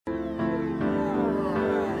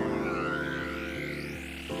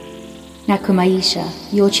Nakumaisha,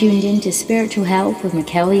 you're tuned in to Spiritual Health with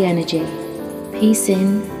McKelly Energy. Peace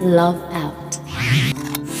in, love out.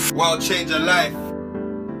 World change your life.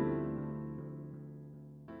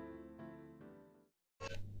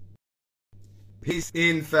 Peace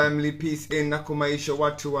in, family. Peace in. Nakumaisha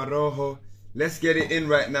watu waroho. Let's get it in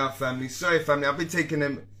right now, family. Sorry, family. I've been taking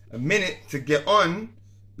a minute to get on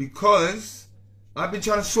because I've been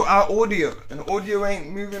trying to sort out audio, and audio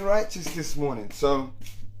ain't moving righteous this morning. So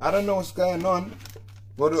I don't know what's going on,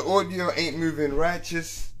 but the audio ain't moving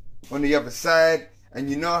righteous on the other side. And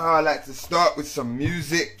you know how I like to start with some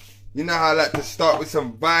music. You know how I like to start with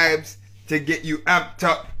some vibes to get you amped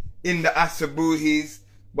up in the asabuhis.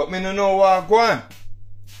 But me no know what I go on.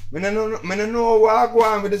 Me no know what I go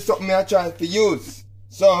on with the something I try to use.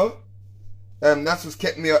 So that's what's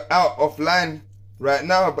kept me out offline right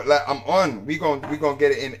now. But like I'm on. We gonna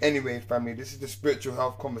get it in anyway, family. This is the spiritual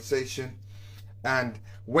health conversation. And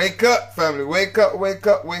wake up, family. Wake up, wake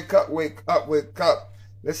up, wake up, wake up, wake up.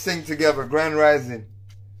 Let's sing together. Grand Rising.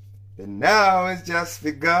 The now has just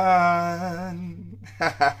begun.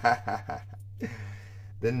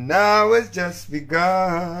 The now has just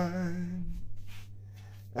begun.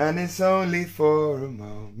 And it's only for a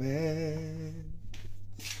moment.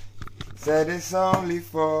 Said it's only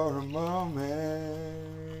for a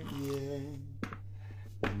moment. Yeah.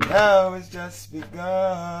 The now has just begun.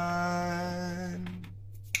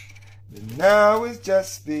 The now has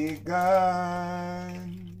just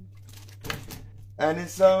begun. And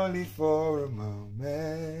it's only for a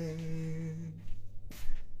moment.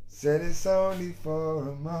 Said it's only for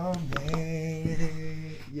a moment.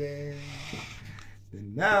 Yeah. The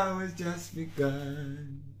now has just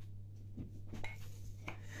begun.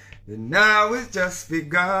 The now has just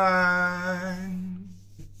begun.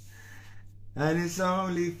 And it's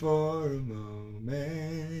only for a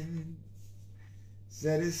moment.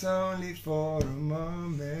 Said it's only for a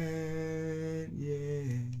moment,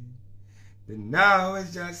 yeah. The now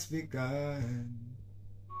has just begun.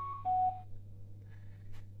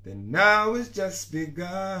 The now has just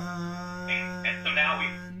begun.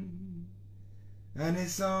 And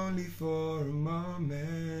it's only for a moment.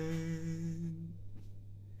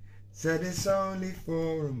 Said it's only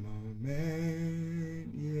for a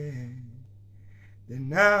moment, yeah. The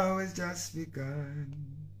now has just begun.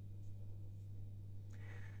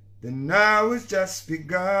 The now has just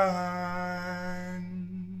begun,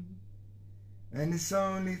 and it's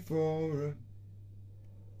only for a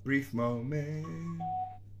brief moment.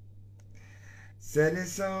 Said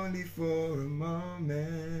it's only for a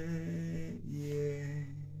moment, yeah.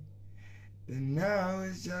 The now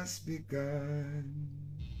has just begun.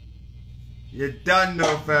 You done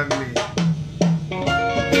know, family.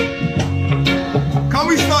 Can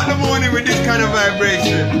we start the morning with this kind of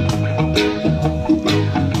vibration?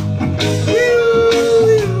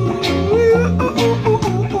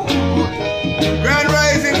 Grand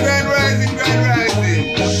rising, grand rising, grand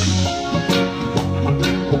rising.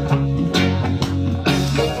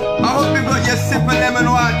 I hope you got your sip of lemon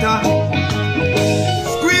water.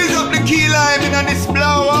 Squeeze up the key lime in this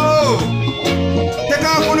blow. Take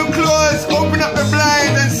off all the clothes, open up the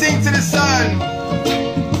blinds and sing to the sun.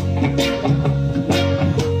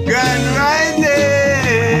 Grand rising,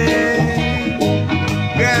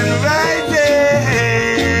 grand rising.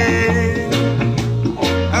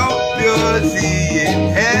 I hope you're seeing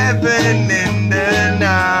heaven in the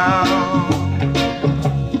now.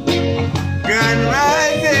 Grand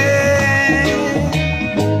rising,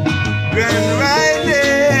 grand rising.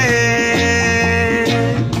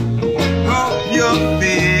 Hope you're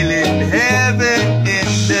feeling heaven in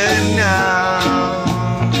the now.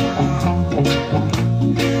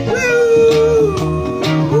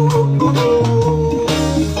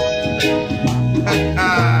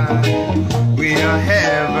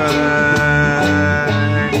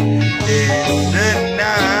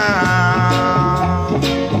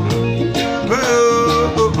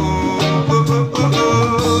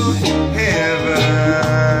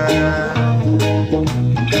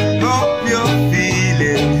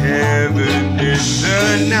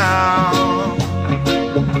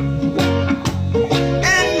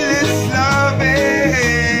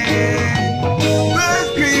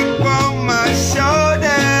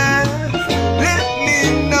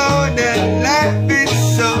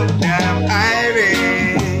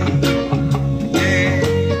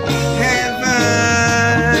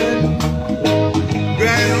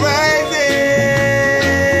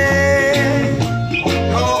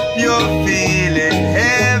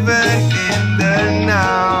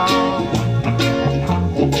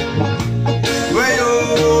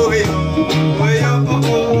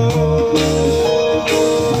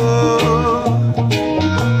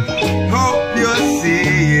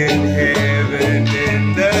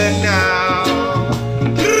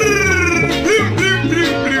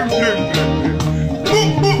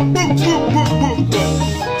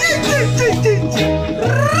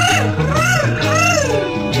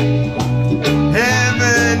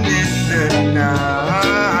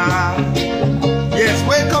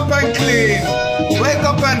 Wake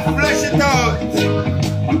up and flesh it out.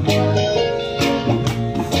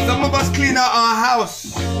 Some of us clean out our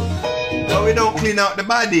house, but we don't clean out the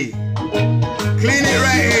body. Clean it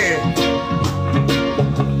right here.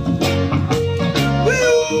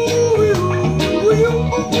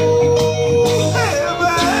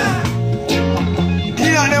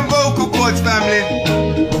 Clean out them vocal cords, family.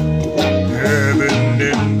 Heaven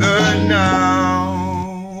in the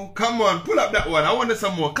now. Come on, pull up that one. I wanted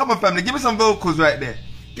some more. Come on, family. Give me some vocals right there.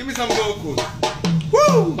 Give me some vocals.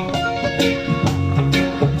 Woo!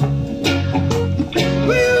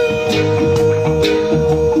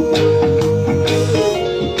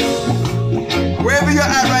 Wherever you're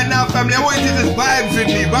at right now, family, I want you to just vibes with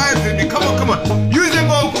me. Vibes with me. Come on, come on. Use your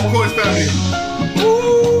vocal cords, family.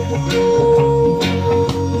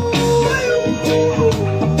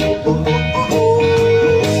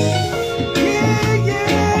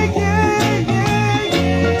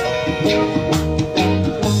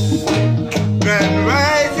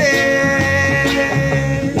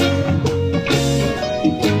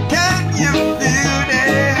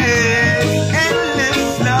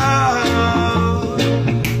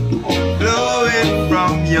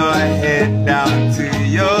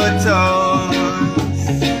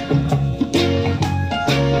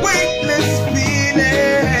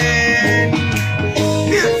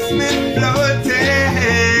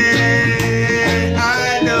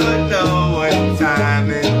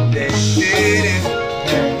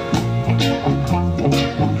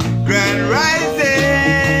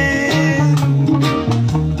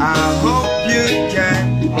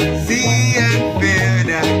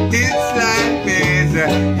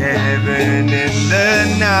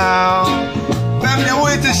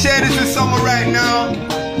 Share this with someone right now.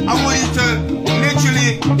 I want you to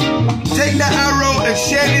literally take that arrow and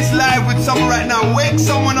share this live with someone right now. Wake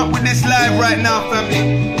someone up with this live right now,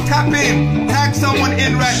 family. Tap in, tag someone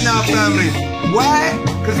in right now, family. Why?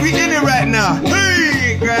 Because we in it right now.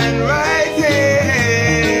 Hey, Grand Rising.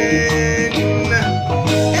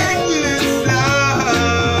 Endless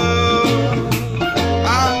love.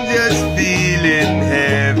 I'm just feeling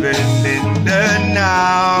heaven in the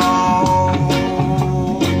now.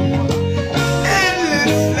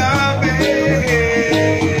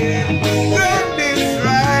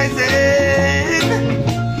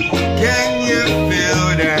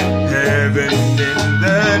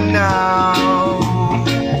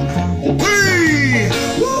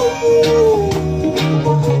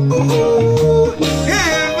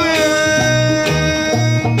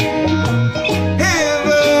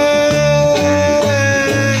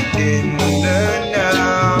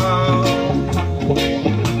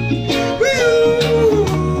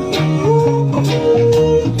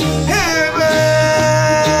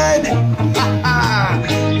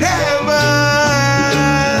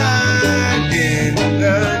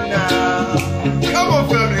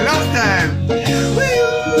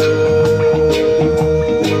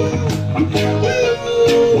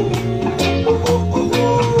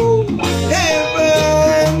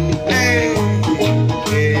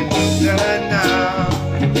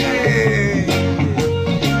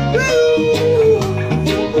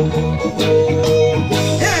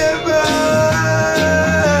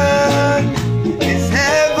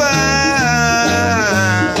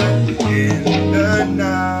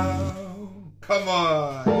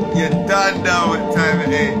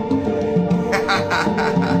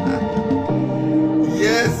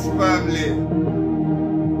 Yes, family.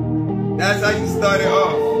 That's how you start it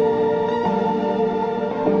off.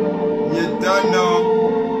 You don't know.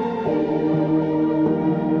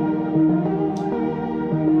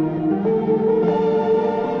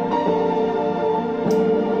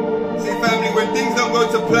 See, family, when things don't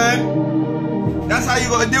go to plan, that's how you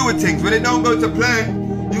gotta deal with things. When they don't go to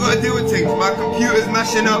plan, you gotta deal with things. My computer's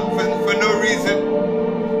mashing up for no reason.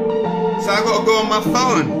 So I gotta go on my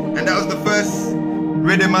phone, and that was the first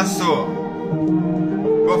rhythm I saw.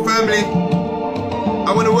 But family,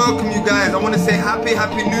 I want to welcome you guys. I want to say happy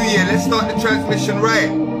New Year. Let's start the transmission right.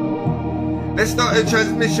 Let's start the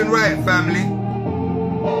transmission right, family.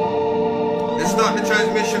 Let's start the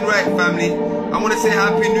transmission right, family. I want to say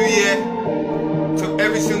happy New Year to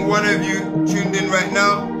every single one of you tuned in right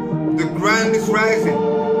now. The grand is rising.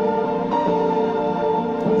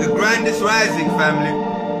 The grand is rising, family.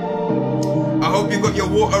 I hope you got your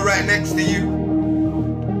water right next to you.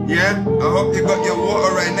 Yeah? I hope you got your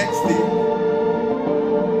water right next to you.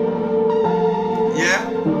 Yeah?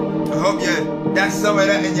 I hope you got some of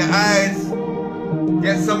that in your eyes.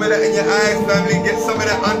 Get some of that in your eyes, family. Get some of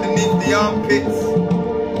that underneath the armpits.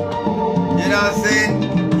 You know what I'm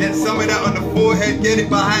saying? Get some of that on the forehead. Get it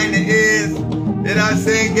behind the ears. You know what I'm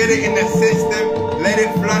saying? Get it in the system. Let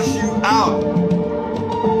and flush you out.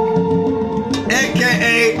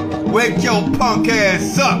 AKA, wake your punk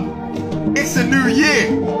ass up. It's a new year.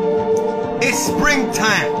 It's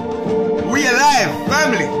springtime. We alive,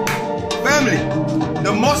 family. Family.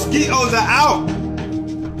 The mosquitoes are out.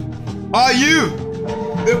 Are you?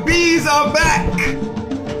 The bees are back.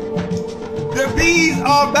 The bees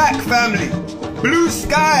are back, family. Blue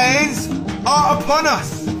skies are upon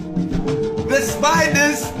us. The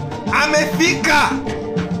spiders, amefika.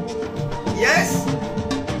 Yes?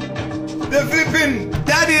 The flipping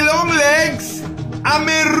daddy long legs,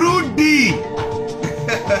 amerudi.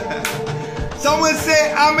 Someone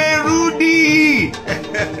say amerudi.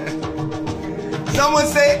 Someone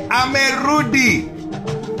say amerudi.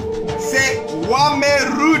 Say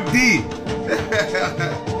wamerudi.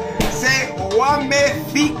 Say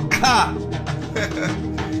wamefika.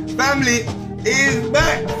 Family is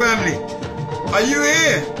back, family. Are you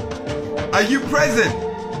here? Are you present?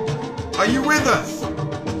 Are you with us?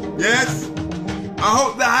 Yes? I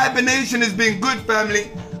hope the hibernation has been good,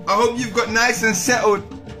 family. I hope you've got nice and settled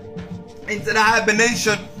into the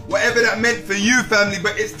hibernation, whatever that meant for you, family.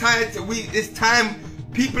 But it's time it's time,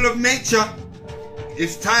 people of nature,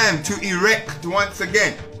 it's time to erect once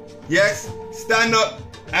again. Yes? Stand up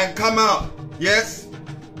and come out. Yes?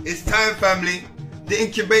 It's time, family. The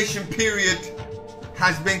incubation period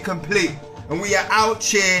has been complete. And we are out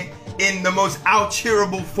here in the most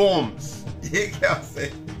out-cheerable forms. You get what I'm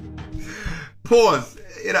saying? Pause.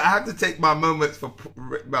 You know, I have to take my moments for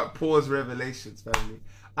about pause revelations, family.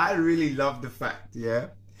 I really love the fact, yeah,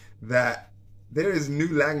 that there is new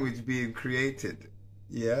language being created.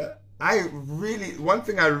 Yeah. One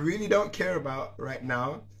thing I really don't care about right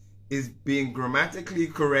now is being grammatically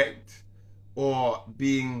correct or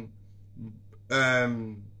being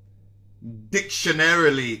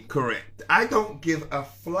dictionarily correct. I don't give a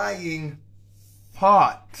flying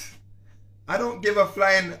fart. I don't give a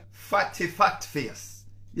flying fatty fat face.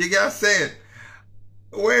 You get what I'm saying?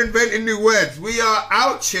 We're inventing new words. We are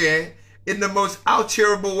out here in the most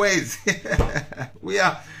out-cheerable ways. we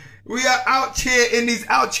are out here in these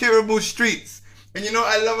out-cheerable streets. And you know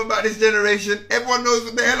what I love about this generation? Everyone knows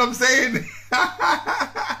what the hell I'm saying.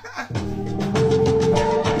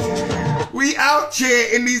 We out here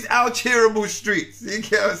in these out-cheerable streets. You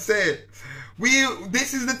get what I'm saying?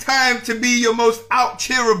 This is the time to be your most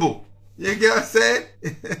out-cheerable. You get what I'm saying?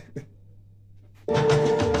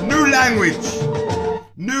 New language.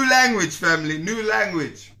 New language, family. New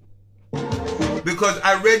language. Because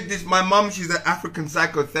I read this, my mom, she's an African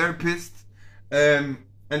psychotherapist. And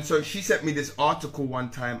so she sent me this article one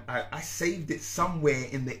time. I saved it somewhere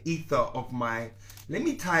in the ether of my, let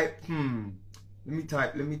me type,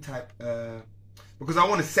 because I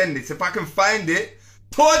want to send this. If I can find it,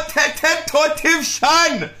 Tortivshan.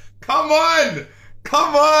 Come on.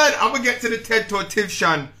 I'm going to get to the TED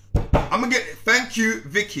Tortivshan. Thank you,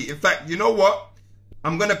 Vicky. In fact, you know what?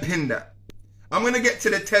 I'm going to pin that. I'm going to get to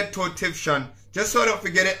the TED Tortivshan. Just so I don't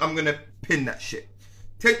forget it, I'm going to pin that shit.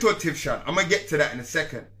 TED Tortivshan. I'm going to get to that in a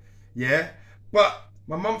second. Yeah? But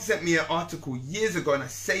my mom sent me an article years ago and I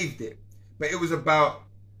saved it. But it was about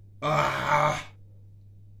how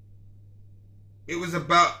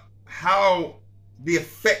the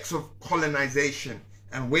effects of colonization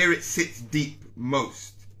and where it sits deep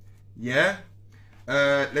most. Yeah?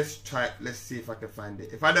 Let's see if I can find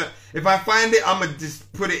it. If I find it, I'm gonna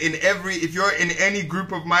just put it in if you're in any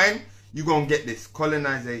group of mine, you're gonna get this.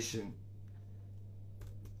 Colonization.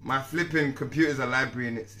 My flipping computer's a library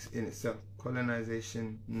in itself.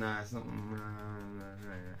 Colonization. Nah, it's not.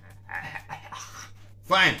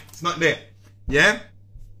 Fine, it's not there. Yeah?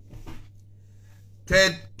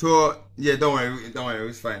 TED Tour. Yeah, don't worry,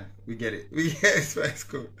 it's fine. We get it. It's fine, it's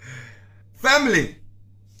cool. Family.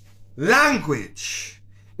 Language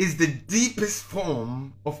is the deepest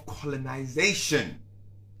form of colonization.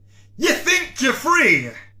 You think you're free.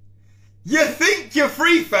 You think you're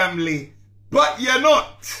free, family, but you're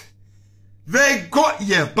not. They got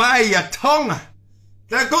you by your tongue.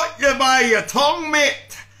 They got you by your tongue,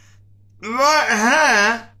 mate. Right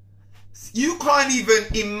here. You can't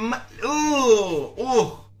even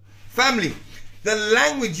family, the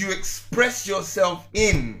language you express yourself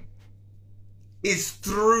in is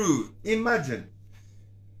through, imagine,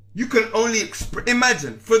 you can only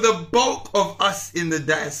imagine, for the bulk of us in the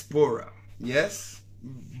diaspora, yes,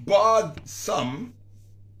 barred some,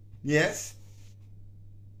 yes,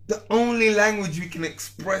 the only language we can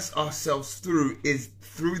express ourselves through is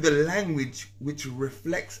through the language which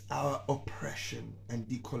reflects our oppression and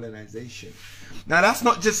decolonization. Now that's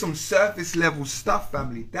not just some surface level stuff,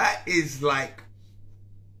 family. That is like,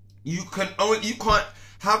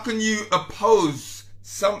 how can you oppose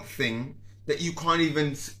something that you can't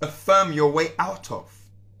even affirm your way out of.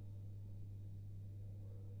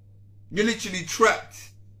 You're literally trapped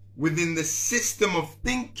within the system of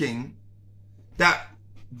thinking that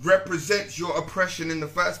represents your oppression in the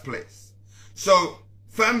first place. So,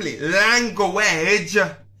 family, language,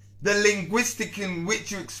 the linguistic in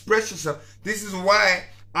which you express yourself. This is why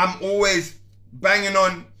I'm always banging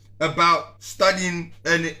on about studying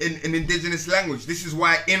an indigenous language. This is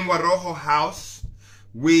why in Waroho House,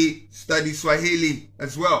 we study Swahili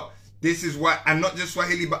as well. This is why, and not just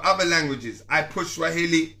Swahili, but other languages. I push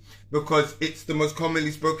Swahili because it's the most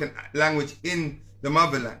commonly spoken language in the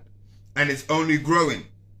motherland. And it's only growing,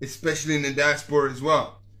 especially in the diaspora as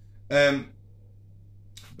well.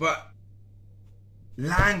 But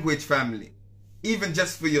language, family, even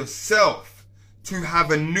just for yourself, to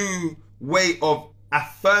have a new way of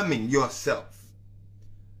affirming yourself.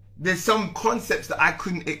 There's some concepts that I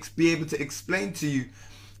couldn't be able to explain to you.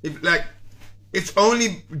 It's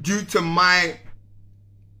only due to my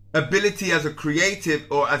ability as a creative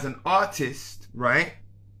or as an artist, right?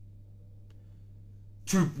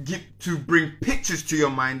 To bring pictures to your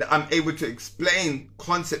mind that I'm able to explain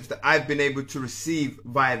concepts that I've been able to receive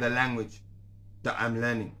via the language that I'm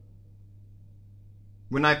learning.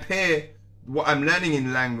 When I pair what I'm learning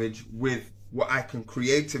in language with what I can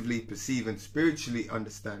creatively perceive and spiritually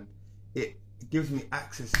understand, it gives me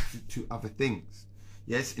access to other things.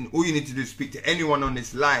 Yes, and all you need to do is speak to anyone on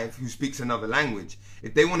this live who speaks another language.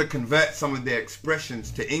 If they want to convert some of their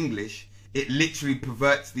expressions to English, it literally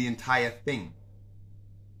perverts the entire thing.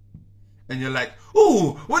 And you're like,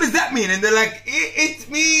 oh, what does that mean? And they're like, it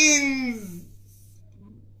means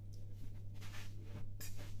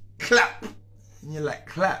clap. And you're like,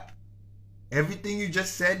 clap? Everything you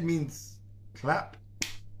just said means clap?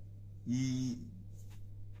 Yeah,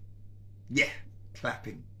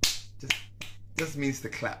 clapping. Just means to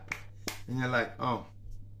clap. And you're like, oh,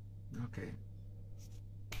 okay.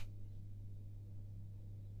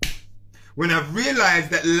 When I've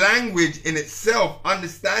realized that language in itself,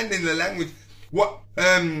 understanding the language, what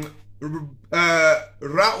Ra'u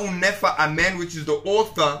Nefa Amen, which is the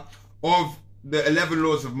author of the 11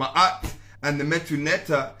 Laws of Ma'at and the Metu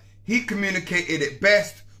Neta, he communicated it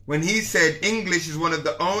best when he said English is one of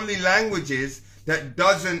the only languages that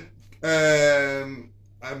doesn't,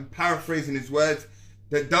 I'm paraphrasing his words,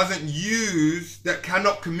 that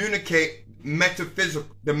cannot communicate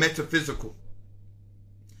the metaphysical.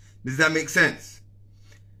 Does that make sense?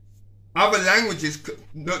 Other languages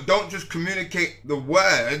don't just communicate the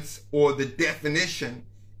words or the definition,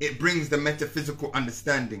 it brings the metaphysical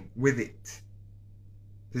understanding with it.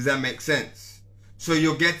 Does that make sense? So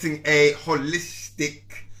you're getting a holistic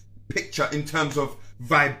picture in terms of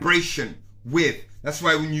vibration with. That's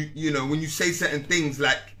why when you say certain things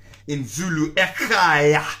like in Zulu,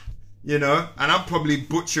 Ekaya, and I'm probably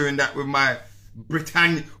butchering that with my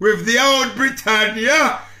Britannia, with the old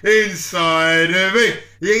Britannia inside of me.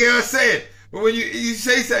 You get what I'm saying? But when you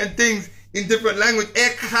say certain things in different language,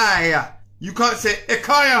 Ekaya, you can't say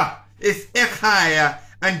Ekaya, it's Ekaya.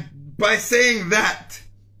 And by saying that,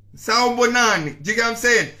 Sao Bonani, do you get what I'm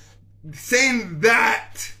saying? Saying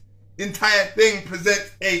that entire thing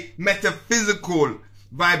presents a metaphysical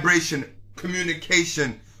vibration,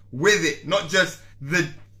 communication with it, not just the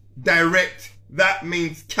direct, that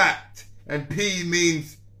means cat, and P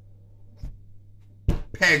means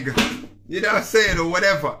peg, you know what I'm saying, or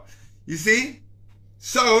whatever. You see?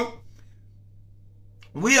 So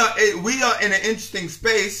we are in an interesting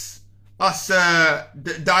space, us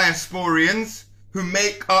diasporians, who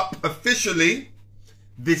make up officially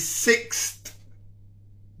the sixth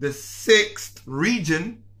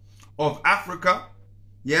region of Africa.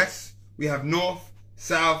 Yes, we have North,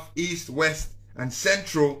 South, East, West, and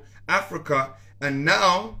Central Africa. And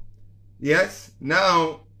now, yes,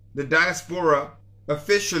 now the diaspora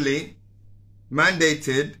officially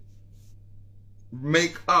mandated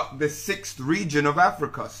make up the sixth region of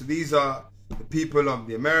Africa. So these are the people of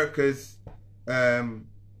the Americas,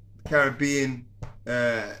 Caribbean,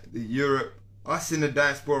 the Europe. Us in the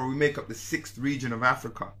diaspora, we make up the sixth region of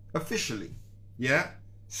Africa officially. Yeah.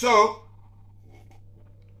 So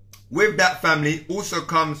with that, family, also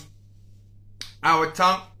comes our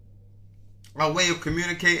tongue, our way of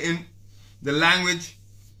communicating, the language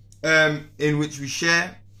in which we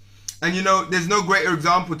share. And there's no greater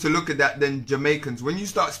example to look at that than Jamaicans. When you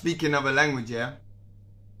start speaking other language, yeah,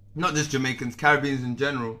 not just Jamaicans, Caribbeans in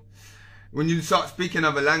general, when you start speaking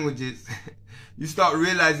other languages, you start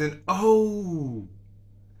realizing, oh,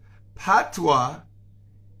 Patois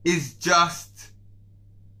is just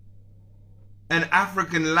an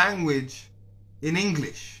African language in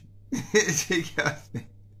English.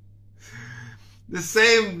 The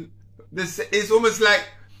same. This it's almost like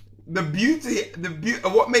the beauty.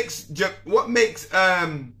 What makes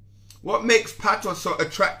patois so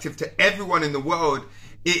attractive to everyone in the world.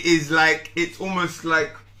 It is like it's almost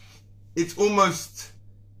like it's almost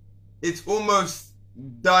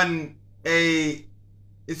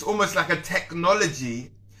like a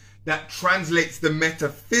technology that translates the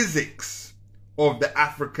metaphysics of the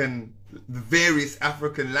various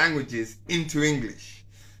African languages into English.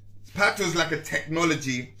 Patois is like a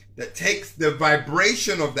technology that takes the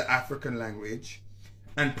vibration of the African language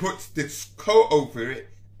and puts this code over it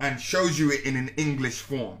and shows you it in an English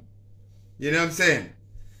form. You know what I'm saying?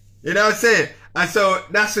 You know what I'm saying? And so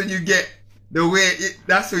that's when you get the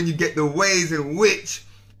ways in which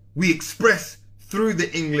we express through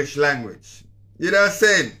the English language. You know what I'm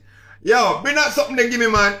saying? Yo, bring out something then give me,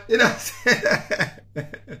 man. You know what I'm saying?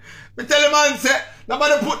 But tell the man, say,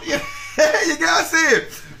 nobody put, you get what I'm saying?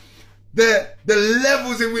 The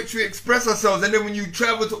levels in which we express ourselves, and then when you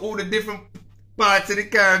travel to all the different parts of the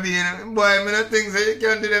Caribbean, boy, I mean, I think so, you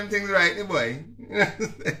can't do them things right, boy.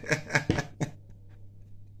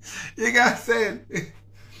 You get what I'm saying?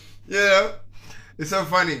 You know? It's so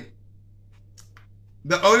funny.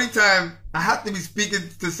 The only time I have to be speaking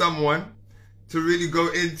to someone to really go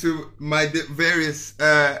into my various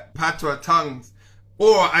patois tongues,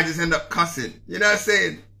 or I just end up cussing. You know what I'm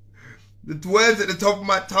saying? The words at the top of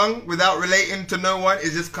my tongue without relating to no one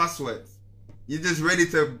is just cuss words. You're just ready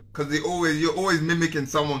to, because you're always mimicking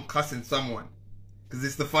someone cussing someone. Because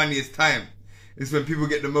it's the funniest time. It's when people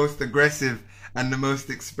get the most aggressive and the most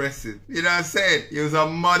expressive. You know what I'm saying? It was a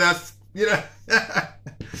mother, you know.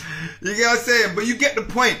 You get what I'm saying? But you get the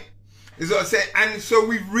point. Is what I'm saying. And so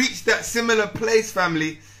we've reached that similar place,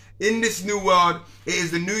 family, in this new world. It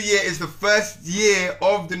is the new year. It's the first year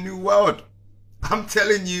of the new world. I'm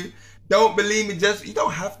telling you, don't believe me. You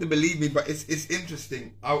don't have to believe me, but it's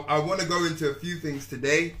interesting. I want to go into a few things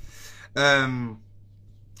today. I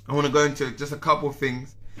want to go into just a couple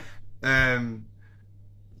things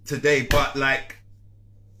today, but like,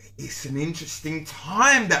 it's an interesting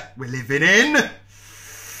time that we're living in.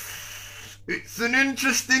 It's an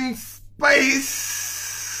interesting space,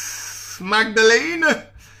 Magdalene.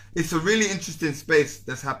 It's a really interesting space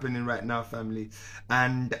that's happening right now, family.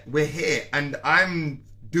 And we're here, and I'm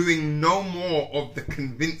doing no more of the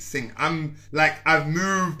convincing. I've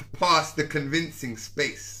moved past the convincing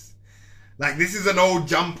space. Like, this is an old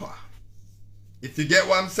jumper. If you get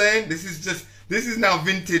what I'm saying, this is now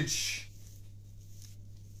vintage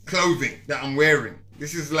clothing that I'm wearing.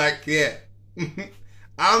 This is like, yeah.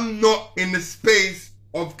 I'm not in the space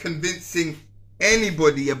of convincing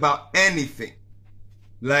anybody about anything.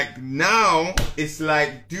 Like, now it's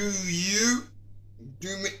like, do you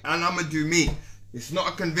do me and I'm gonna do me. It's not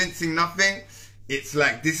a convincing nothing. It's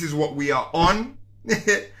like, this is what we are on. Who's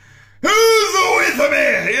with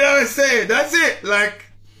me? You know what I'm saying? That's it. Like,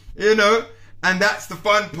 you know, and that's the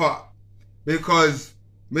fun part, because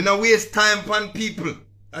we don't waste time upon people.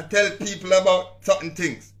 I tell people about certain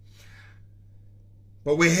things.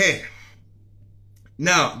 But we're here.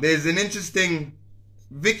 Now, there's an interesting...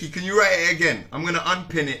 Vicky, can you write it again? I'm going to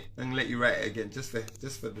unpin it and let you write it again, just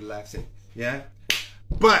for the live sake. Yeah?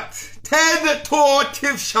 But, TED Talk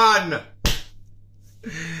Tivshan.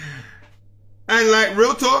 And like,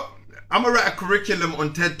 real talk, I'm going to write a curriculum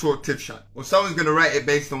on TED Talk Tivshan. Or someone's going to write it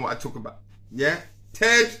based on what I talk about. Yeah?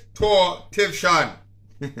 TED Talk Tivshan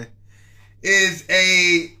is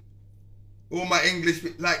all my English,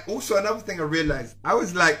 like, also another thing I realized, I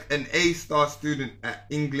was like an A-star student at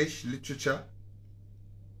English literature.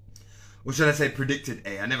 Or should I say predicted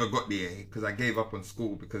A? I never got the A because I gave up on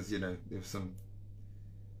school because, you know, there was some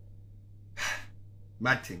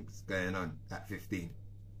mad things going on at 15.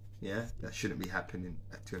 Yeah, that shouldn't be happening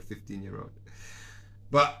to a 15-year-old.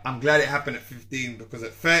 But I'm glad it happened at 15 because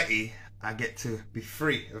at 30, I get to be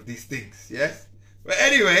free of these things, yes? But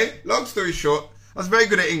anyway, long story short, I was very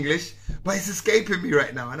good at English, but it's escaping me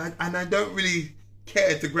right now, and I don't really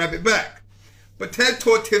care to grab it back. But TED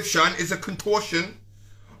Talk Tivshan is a contortion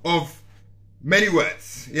of many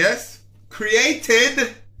words, yes?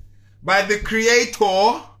 Created by the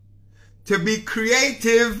creator to be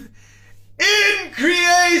creative in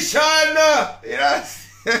creation. Yes.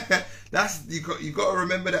 That's you got to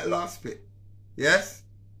remember that last bit. Yes?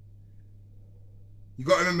 You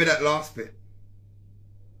got to remember that last bit.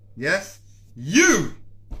 Yes? You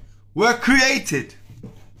were created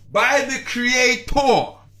by the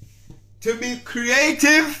creator to be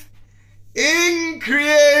creative in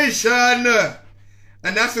creation.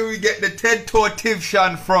 And that's where we get the TED Talk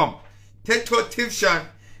Tivshan from. TED Talk Tivshan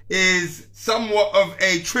is somewhat of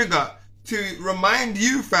a trigger to remind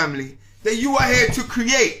you, family, that you are here to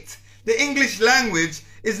create. The English language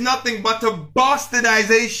is nothing but a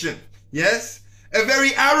bastardization. Yes? A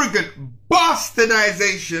very arrogant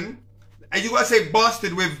bastardization. And you gotta say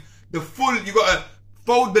bastard with the full, you gotta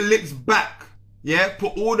fold the lips back. Yeah?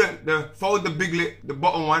 Put all fold the big lip, the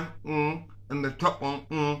bottom one, and the top one,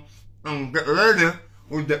 and get ready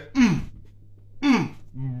with the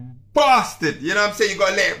bastard. You know what I'm saying? You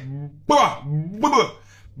gotta let it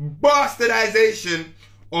bastardization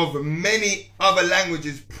of many other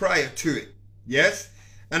languages prior to it. Yes?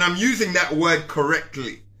 And I'm using that word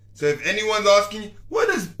correctly. So if anyone's asking you, what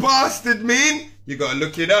does bastard mean? You gotta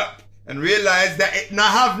look it up and realize that it na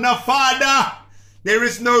have no father. There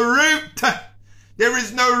is no root. There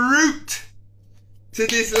is no root to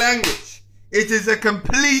this language. It is a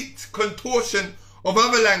complete contortion of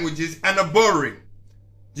other languages and a borrowing.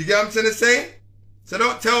 Do you get what I'm trying to say? So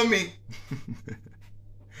don't tell me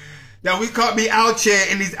that we can't be out here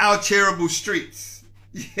in these out chairable streets.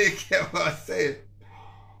 You get what I'm saying?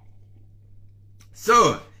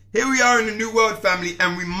 So, here we are in the New World, family,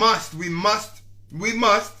 and we must,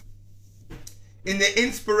 in the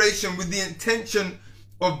inspiration with the intention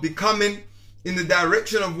of becoming in the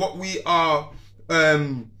direction of what we are,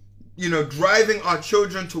 driving our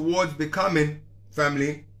children towards becoming,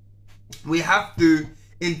 family, we have to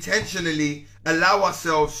intentionally allow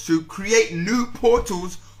ourselves to create new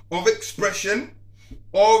portals of expression,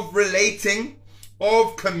 of relating,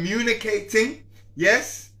 of communicating.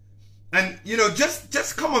 Yes? And,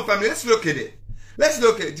 just come on, family. Let's look at it. Let's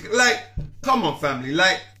look at it. Like, come on, family.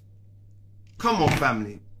 Come on,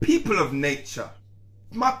 family. People of nature.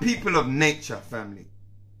 My people of nature, family.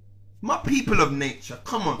 My people of nature.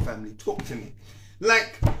 Come on, family. Talk to me.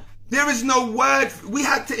 Like, there is no word. We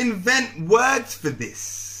had to invent words for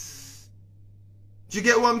this. Do you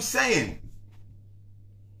get what I'm saying?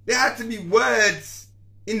 There had to be words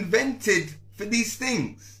invented for these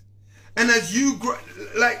things. And as you grow,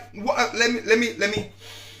 like, what? Let me.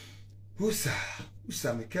 Usa,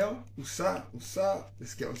 Mikel, Usa.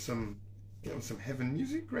 Let's get on some heaven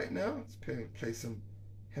music right now. Let's play some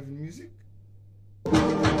heaven music. All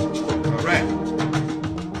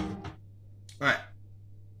right.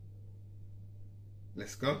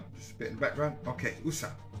 Let's go. Just a bit in the background. Okay, Usa.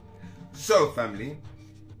 So, family,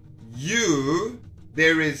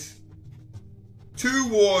 there is 2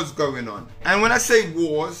 wars going on. And when I say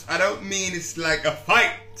wars, I don't mean it's like a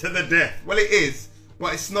fight to the death. Well, it is,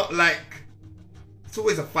 but it's not like, it's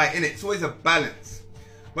always a fight, innit? It's always a balance.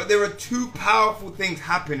 But there are 2 powerful things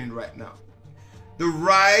happening right now. The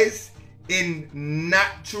rise in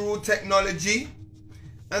natural technology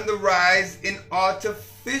and the rise in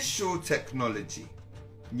artificial technology.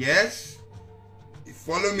 Yes?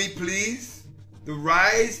 Follow me, please. The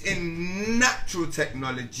rise in natural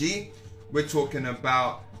technology. We're talking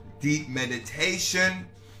about deep meditation.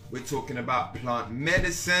 We're talking about plant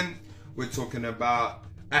medicine. We're talking about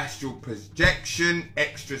astral projection,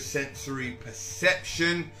 extrasensory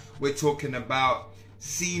perception. We're talking about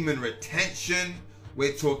semen retention.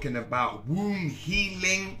 We're talking about womb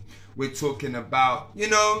healing. We're talking about,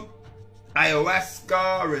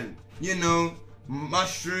 ayahuasca and,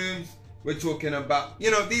 mushrooms. We're talking about,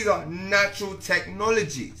 these are natural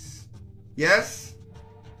technologies. Yes?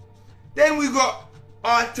 Then we got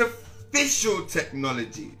artificial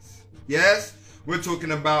technologies. Yes? We're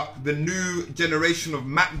talking about the new generation of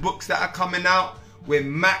MacBooks that are coming out, where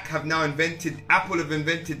Apple have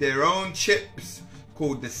invented their own chips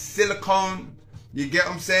called the silicone. You get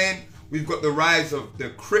what I'm saying? We've got the rise of the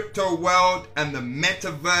crypto world and the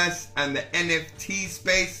metaverse and the NFT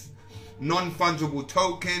space, non-fungible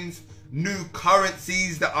tokens, new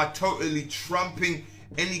currencies that are totally trumping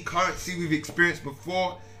any currency we've experienced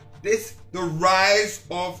before. The rise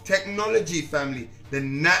of technology, family. The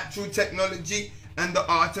natural technology and the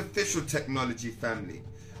artificial technology, family.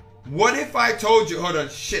 What if I told you, hold on,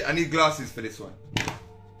 shit, I need glasses for this one.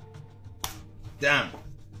 Damn.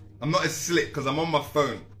 I'm not as slick because I'm on my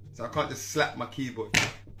phone. So I can't just slap my keyboard.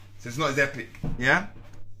 So it's not as epic. Yeah?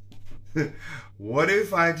 What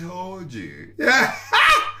if I told you? Yeah?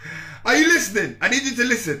 Are you listening? I need you to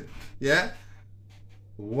listen. Yeah?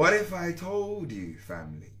 What if I told you,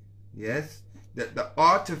 family? Yes? That the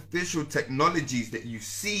artificial technologies that you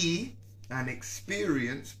see and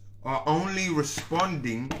experience are only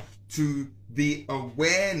responding to the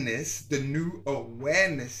awareness, the new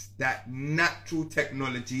awareness that natural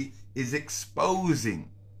technology is exposing.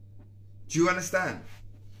 Do you understand?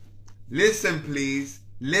 Listen, please.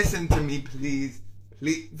 Listen to me, please.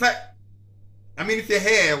 Please. In fact, if you're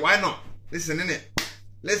here, why not? Listen, innit?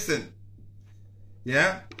 Listen.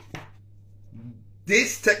 Yeah?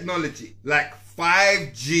 This technology, like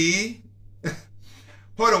 5G.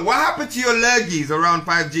 Hold on, what happened to your lurgies around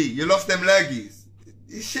 5G? You lost them lurgies.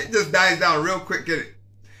 This shit just dies down real quick, get it?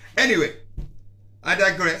 Anyway, I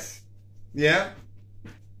digress. Yeah?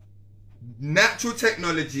 Natural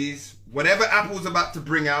technologies, whatever Apple's about to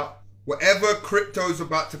bring out, whatever crypto's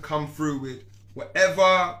about to come through with,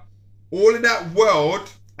 whatever, all of that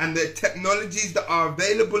world and the technologies that are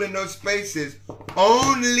available in those spaces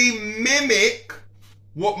only mimic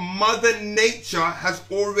what Mother Nature has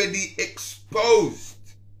already exposed.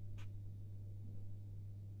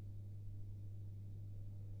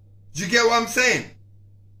 Do you get what I'm saying?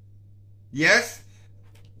 Yes?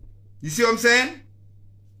 You see what I'm saying?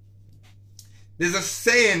 There's a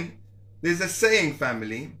saying,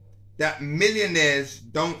 family, that millionaires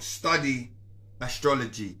don't study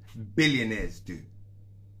astrology. Billionaires do.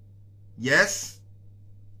 Yes?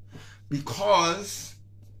 Because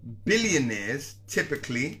billionaires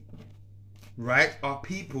typically, right, are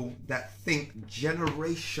people that think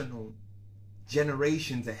generations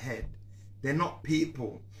ahead. They're not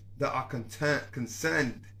people that are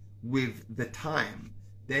concerned with the time.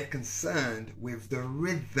 They're concerned with the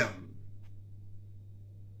rhythm.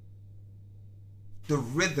 The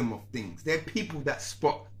rhythm of things. They're people that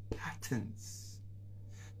spot patterns.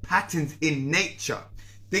 Patterns in nature.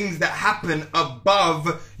 Things that happen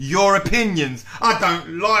above your opinions. I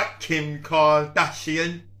don't like Kim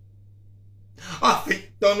Kardashian. I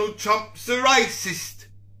think Donald Trump's a racist.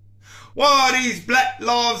 Why are these Black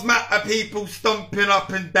Lives Matter people stomping up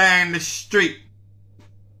and down the street?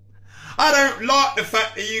 I don't like the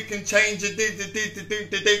fact that you can change your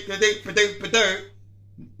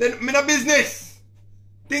Then I'm in a business.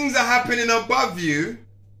 Things are happening above you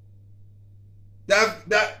that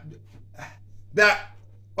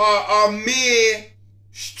are mere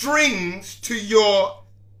strings to your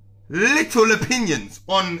little opinions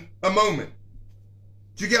on a moment.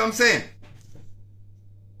 Do you get what I'm saying?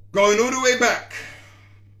 Going all the way back.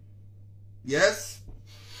 Yes?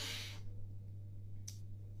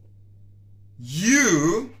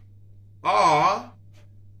 You are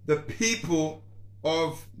the people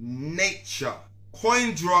of nature.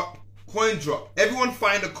 Coin drop, coin drop. Everyone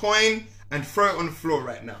find a coin and throw it on the floor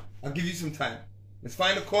right now. I'll give you some time. Let's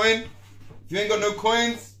find a coin. If you ain't got no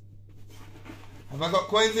coins, have I got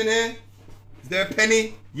coins in here? Is there a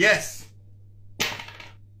penny? Yes.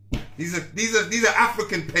 These are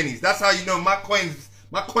African pennies. That's how you know my coins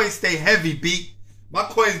stay heavy, beat. My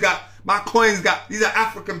coins got these are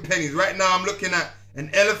African pennies. Right now I'm looking at an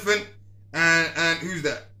elephant and who's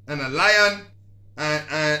that? And a lion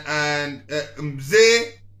and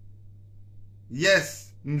Mzee.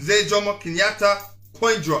 Yes, Mzee Jomo Kenyatta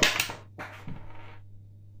coin drop.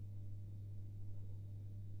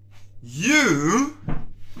 You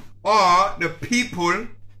are the people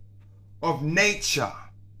of nature.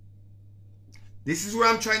 This is what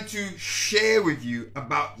I'm trying to share with you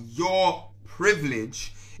about your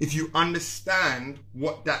privilege, if you understand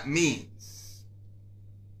what that means.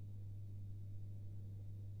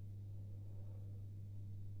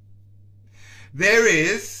 There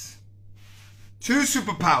is two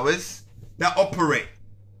superpowers that operate,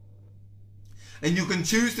 and you can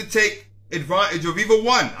choose to take advantage of either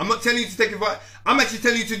one. I'm not telling you to take advantage. I'm actually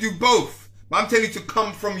telling you to do both, but I'm telling you to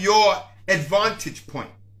come from your advantage point.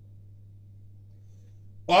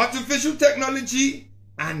 Artificial technology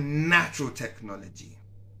and natural technology.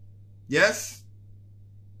 Yes?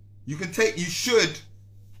 You should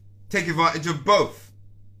take advantage of both.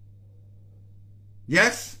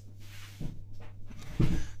 Yes?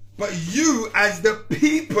 But you, as the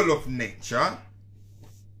people of nature,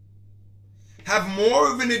 have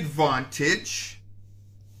more of an advantage,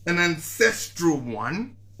 an ancestral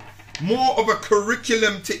one, more of a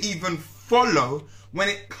curriculum to even follow when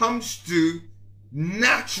it comes to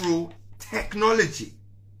natural technology.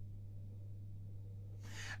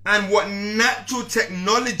 And what natural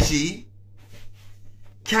technology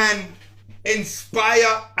can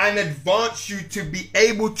inspire and advance you to be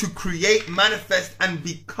able to create, manifest, and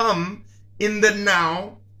become in the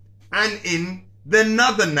now and in the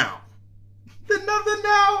another now. The another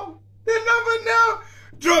now. The another now.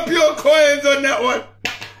 Drop your coins on that one.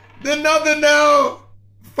 The another now.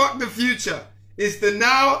 Fuck the future. It's the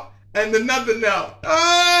now and another now.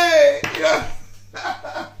 Hey! Yeah.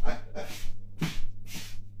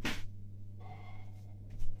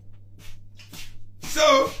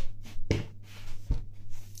 So,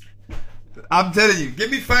 I'm telling you, give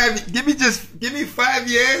me 5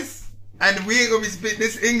 years, and we ain't gonna be speaking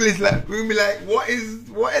this English like, we're gonna be like, what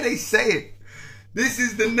are they saying? This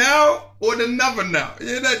is the now or the never now.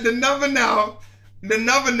 You know, the never now The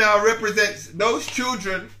Nava now represents those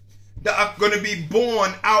children that are going to be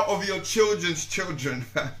born out of your children's children,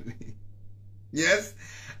 family. Yes?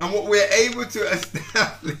 And what we're able to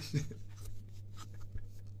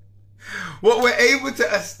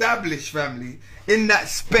establish, family, in that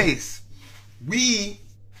space, we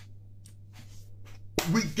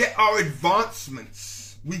get our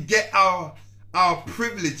advancements. We get our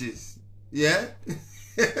privileges. Yeah?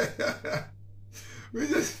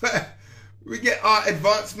 we get our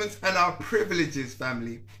advancements and our privileges,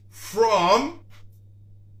 family, from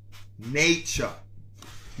nature.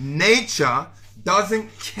 Nature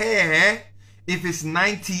doesn't care if it's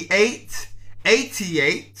 98,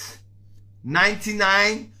 88,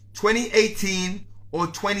 99, 2018, or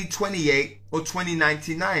 2028, or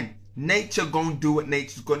 2099. Nature gonna do what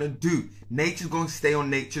nature's gonna do. Nature's gonna stay on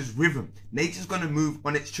nature's rhythm. Nature's gonna move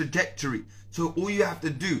on its trajectory. So all you have to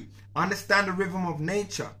do, understand the rhythm of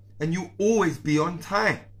nature, and you always be on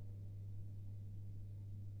time.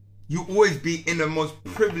 You always be in the most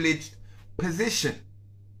privileged position.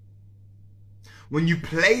 When you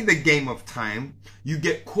play the game of time, you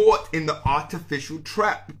get caught in the artificial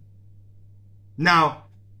trap. Now,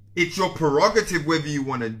 it's your prerogative whether you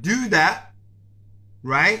want to do that,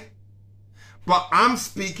 right? But I'm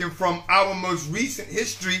speaking from our most recent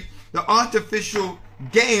history. The artificial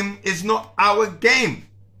game is not our game.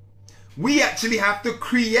 We actually have to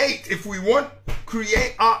create, if we want,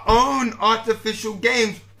 create our own artificial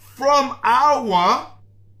games from our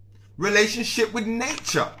relationship with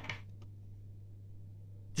nature.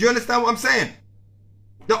 Do you understand what I'm saying?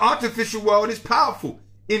 The artificial world is powerful.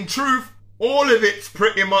 In truth, all of it's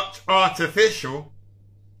pretty much artificial.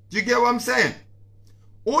 Do you get what I'm saying?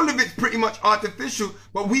 All of it's pretty much artificial,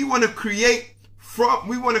 but we want to create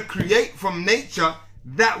from nature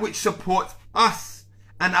that which supports us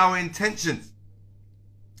and our intentions.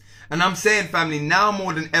 And I'm saying, family, now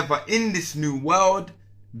more than ever in this new world,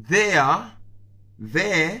 there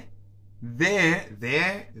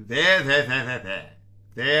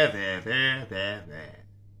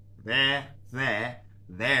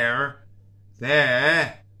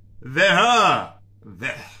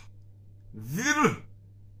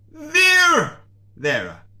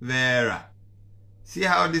See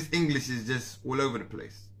how this English is just all over the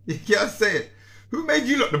place? You can't say it. Who made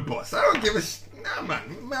you look the boss? I don't give a nah, man.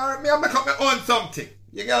 I'll make up my own something.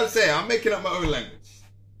 You gotta say, I'm making up my own language.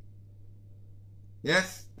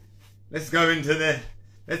 Yes? Let's go into the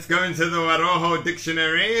Waroho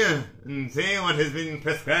dictionary and see what has been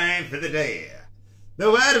prescribed for the day. The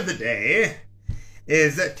word of the day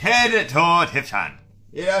is Ted-tor-tifshan.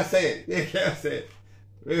 Yeah, I say it. Yeah, I say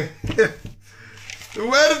it. The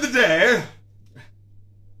word of the day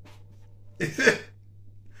is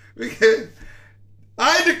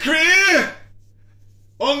I decree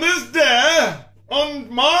on this day,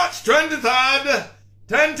 on March 23rd,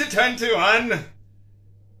 2021,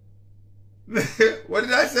 what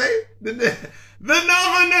did I say? The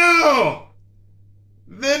Nava now!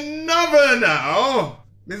 The Nava now!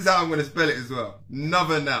 This is how I'm going to spell it as well.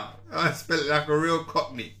 Nava now. I spell it like a real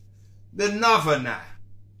Cockney. The Nava now.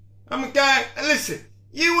 I'm going to go, listen,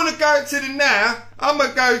 you want to go to the now, I'm going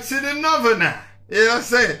to go to the Nava now. You know what I'm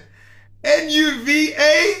saying?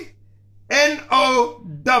 N-U-V-A-N-O-W.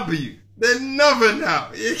 The Nava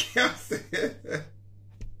now. You know what I'm saying?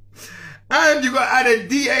 And you got to add a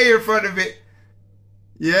D-A in front of it.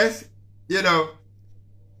 Yes? You know,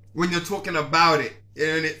 when you're talking about it,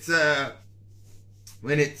 and it's,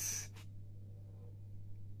 when it's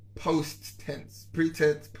post tense,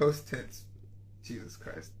 pretense, post tense. Jesus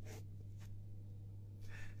Christ.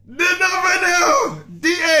 The Nava now!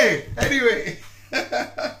 D-A! Anyway.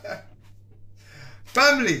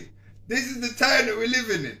 Family, this is the time that we're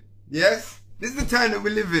living in. Yes? This is the time that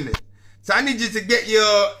we're living in. So I need you to get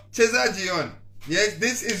your Chezaji on. Yes?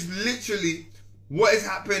 This is literally what is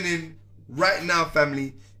happening right now,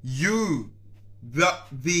 family. You,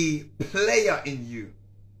 the player in you,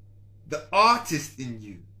 the artist in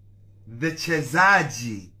you, the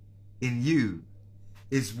Chezaji in you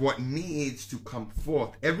is what needs to come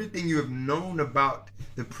forth. Everything you have known about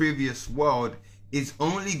the previous world is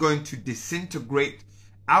only going to disintegrate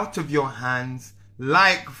out of your hands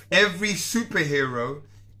like every superhero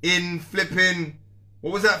in flipping,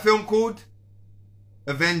 what was that film called?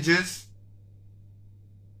 Avengers.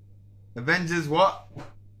 Avengers what?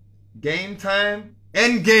 Game time?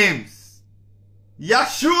 Endgames.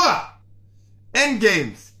 Yeshua.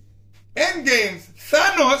 Endgames. Endgames.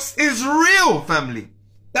 Thanos is real, family.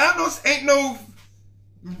 Thanos ain't no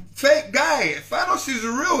fake guy. Thanos is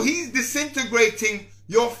real. He's disintegrating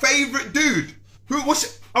your favorite dude. Who?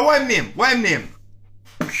 What's? Oh, why name? Why name?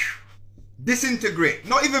 Disintegrate.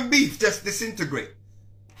 Not even beef, just disintegrate.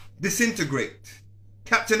 Disintegrate.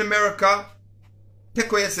 Captain America, take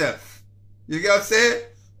care yourself. You get what I'm saying?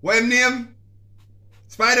 What him name?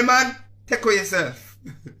 Spider-Man, take care yourself.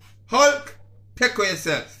 Hulk, take care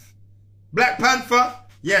yourself. Black Panther,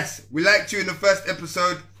 yes, we liked you in the first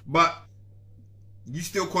episode, but you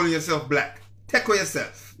still calling yourself black. Take care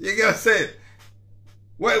yourself. You get what I'm saying?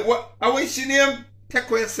 What? I wish your name, take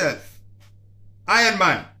care yourself. Iron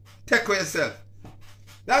Man, take care yourself.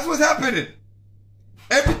 That's what's happening.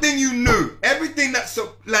 Everything you knew, everything that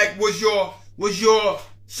was your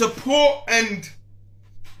support and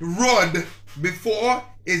rod before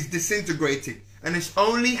is disintegrating, and it's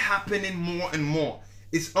only happening more and more.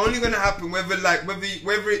 It's only gonna happen whether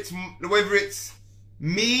it's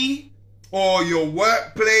me or your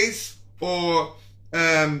workplace or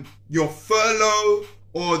your furlough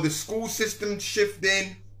or the school system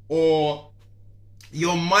shifting or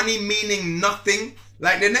your money meaning nothing.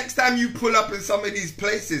 Like the next time you pull up in some of these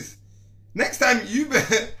places, next time you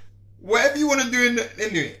whatever you want to do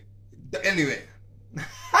anyway.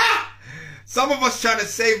 Some of us trying to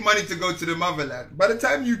save money to go to the motherland. By the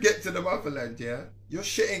time you get to the motherland, yeah, your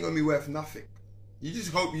shit ain't gonna be worth nothing. You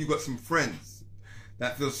just hope you got some friends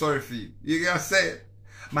that feel sorry for you. You get what I'm saying?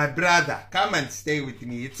 My brother, come and stay with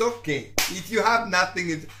me. It's okay. If you have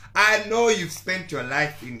nothing, I know you've spent your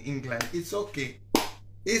life in England. It's okay.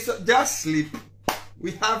 It's just sleep.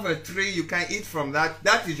 We have a tree. You can eat from that.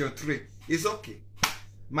 That is your tree. It's okay.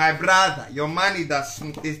 My brother, your money that's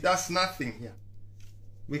nothing here.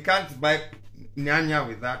 We can't buy nyanya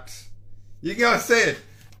with that. You get what I'm saying?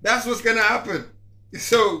 That's what's gonna happen.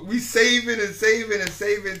 So we saving and saving and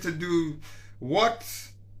saving to do what?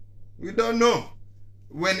 We don't know.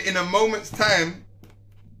 When in a moment's time,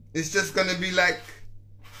 it's just gonna be like,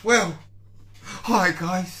 well, hi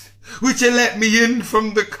guys, would you let me in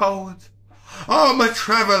from the cold? I'm a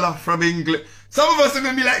traveller from England. Some of us are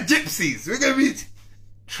gonna be like gypsies. We're gonna be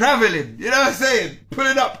traveling, you know what I'm saying? Put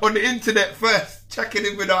it up on the internet first, checking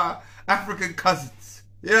in with our African cousins.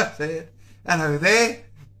 You know what I'm saying? Hello there.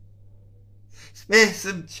 Spare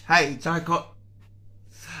some change. I got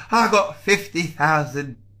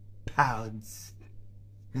 £50,000.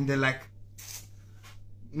 And they're like,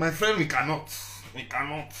 my friend, we cannot. You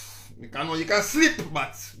can sleep,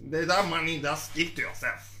 but there's that money, just keep to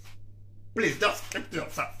yourself. Please, just keep to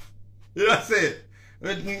yourself. You know what I'm saying?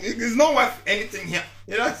 It's not worth anything here.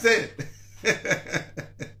 You know what I'm saying?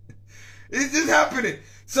 It's just happening.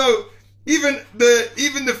 So even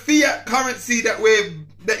the fiat currency that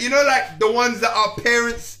you know, like the ones that our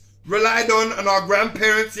parents relied on and our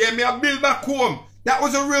grandparents, yeah, me I build back home. That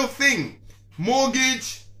was a real thing.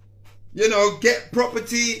 Mortgage, you know, get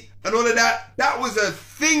property and all of that. That was a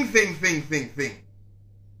thing.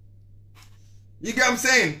 You get what I'm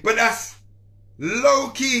saying? But that's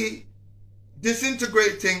low-key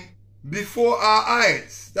disintegrating before our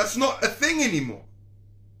eyes. That's not a thing anymore.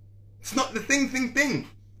 It's not the thing.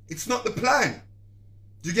 It's not the plan.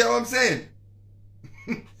 Do you get what I'm saying?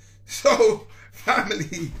 So,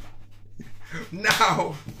 family,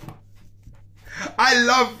 now, I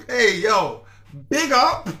love, hey, yo, big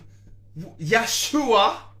up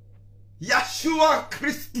Yeshua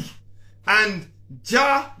Christi and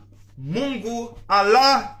Jah Mungu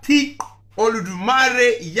Allah Ti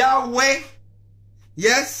Oludumare Yahweh.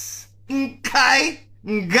 Yes, Ngai,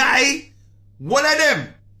 one of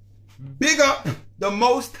them. Big up the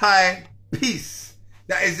Most High peace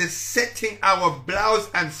that is just setting our blouse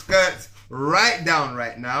and skirts right down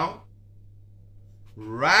right now.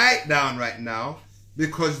 Right down right now.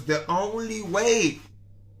 Because the only way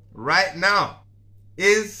right now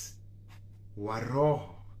is Waroho.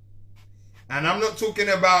 And I'm not talking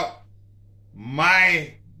about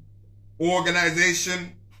my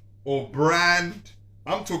organization or brand.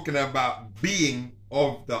 I'm talking about being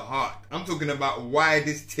of the heart. I'm talking about why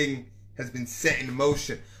this thing has been set in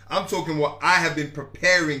motion. I'm talking what I have been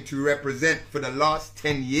preparing to represent for the last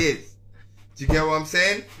 10 years. Do you get what I'm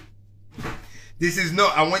saying? This is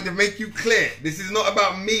not, I want to make you clear, this is not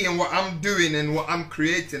about me and what I'm doing and what I'm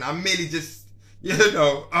creating. I'm merely just, you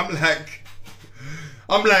know, I'm like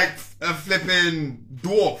a flipping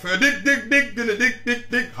dwarf.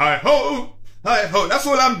 Dig, hi-ho, hi-ho. That's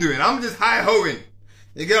all I'm doing. I'm just hi-hoing.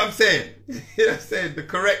 You get what I'm saying? You know what I'm saying?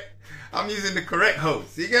 I'm using the correct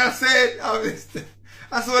host. You get what I'm saying?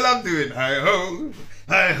 That's what I'm doing. Hi-ho,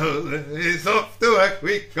 hi-ho, it's off to work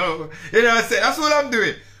we go. You know what I'm saying? That's what I'm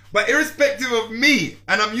doing. But irrespective of me,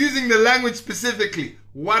 and I'm using the language specifically,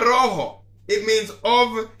 Waroho, it means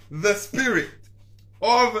of the spirit,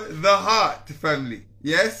 of the heart, family.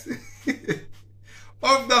 Yes?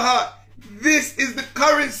 Of the heart. This is the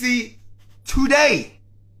currency today.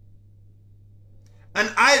 And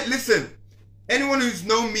listen, anyone who's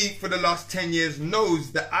known me for the last 10 years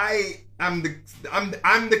knows that I'm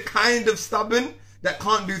the kind of stubborn that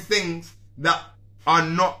can't do things that are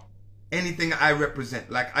not anything I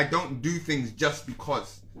represent. Like, I don't do things just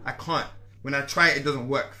because. I can't. When I try it doesn't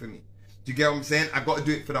work for me. Do you get what I'm saying? I got to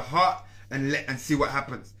do it for the heart and see what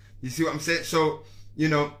happens. You see what I'm saying? So, you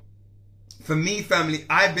know, for me, family,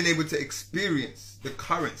 I've been able to experience the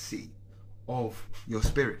currency of your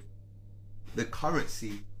spirit. The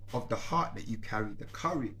currency of the heart that you carry.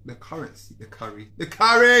 The currency,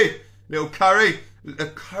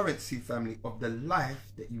 family, of the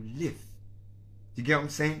life that you live. Do you get what I'm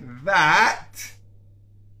saying? That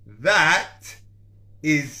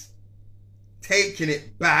is taking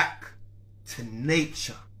it back to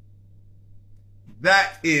nature.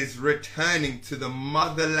 That is returning to the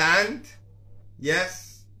motherland.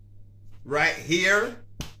 Yes. Right here.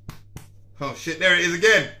 Oh shit, there it is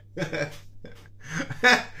again. There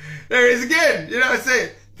it is again. You know what I'm saying?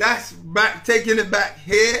 That's back, taking it back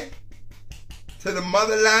here to the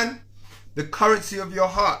motherland. The currency of your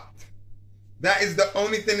heart. That is the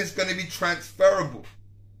only thing that's going to be transferable.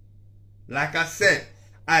 Like I said,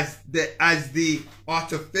 as the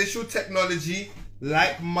artificial technology,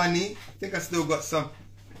 like money. I think I still got some.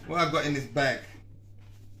 What I got in this bag?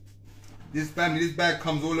 This bag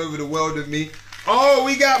comes all over the world with me. Oh,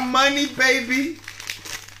 we got money, baby.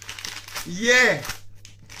 Yeah.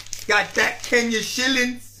 Got that Kenya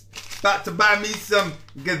shillings. About to buy me some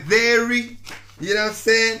Gatheri. You know what I'm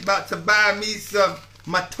saying? About to buy me some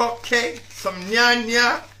Matoke, some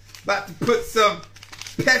Nyanya. About to put some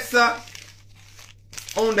Pesa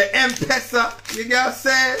on the M-Pesa. You get what I'm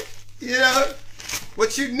saying? You know?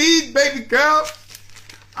 What you need, baby girl?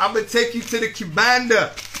 I'm going to take you to the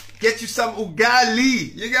Kibanda. Get you some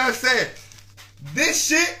ugali. You get what I'm saying? This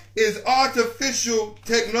shit is artificial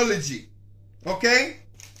technology. Okay?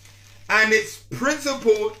 And its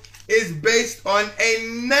principle is based on a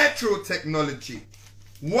natural technology.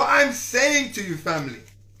 What I'm saying to you, family,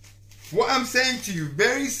 what I'm saying to you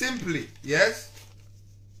very simply, yes?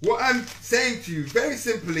 What I'm saying to you very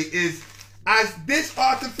simply is, as this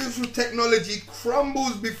artificial technology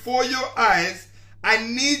crumbles before your eyes, I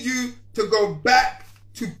need you to go back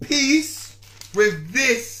to peace with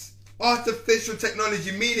this artificial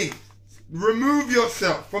technology, meaning remove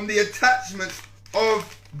yourself from the attachments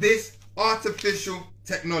of this artificial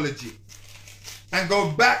technology and go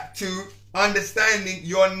back to understanding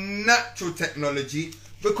your natural technology,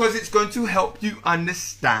 because it's going to help you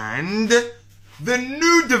understand the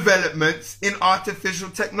new developments in artificial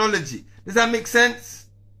technology. Does that make sense?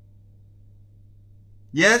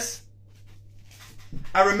 Yes?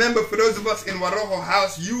 I remember, for those of us in Waroho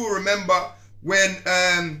House, you will remember when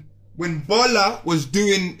Bola was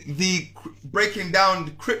doing breaking down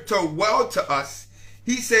the crypto world to us.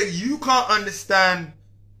 He said you can't understand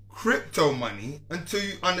crypto money until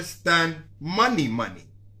you understand money.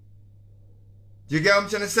 Do you get what I'm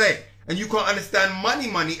trying to say? And you can't understand money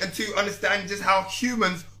until you understand just how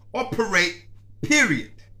humans operate,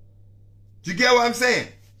 period. Do you get what I'm saying?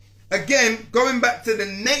 Again, going back to the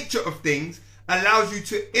nature of things allows you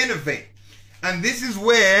to innovate. And this is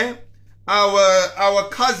where our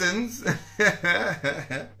cousins,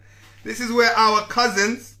 this is where our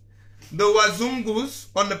cousins, the Wazungus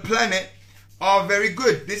on the planet, are very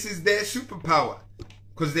good. This is their superpower,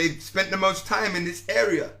 because they've spent the most time in this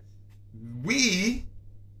area. We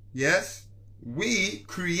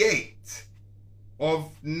create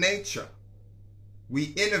of nature. We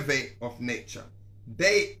innovate of nature.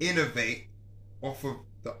 They innovate off of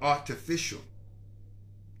the artificial.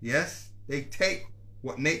 Yes? They take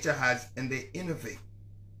what nature has and they innovate.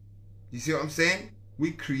 You see what I'm saying?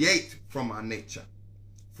 We create from our nature,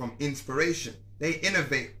 from inspiration. They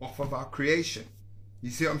innovate off of our creation. You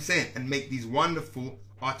see what I'm saying? And make these wonderful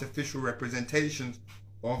artificial representations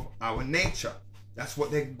of our nature. That's what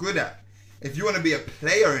they're good at. If you want to be a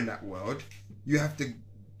player in that world, you have to,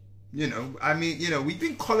 we've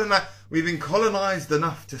been colonized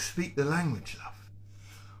enough to speak the language, love.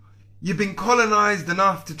 You've been colonized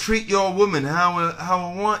enough to treat your woman how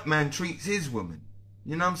a white man treats his woman.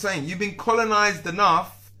 You know what I'm saying? You've been colonized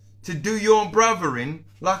enough to do your brothering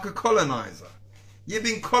like a colonizer. You've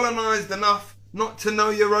been colonized enough not to know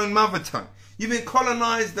your own mother tongue. You've been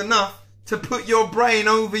colonized enough to put your brain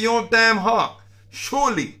over your damn heart.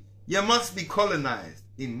 Surely you must be colonized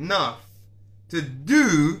enough to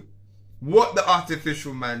do what the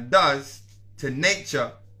artificial man does to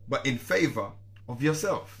nature, but in favor of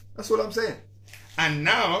yourself. That's what I'm saying. And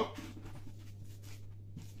now,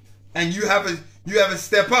 and you have a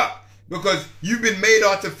step up. Because you've been made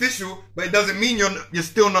artificial, but it doesn't mean you're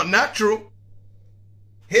still not natural.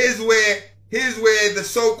 Here's where the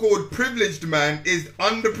so-called privileged man is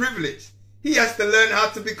underprivileged. He has to learn how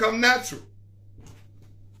to become natural.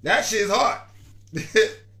 That shit is hard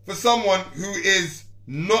for someone who is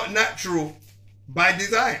not natural by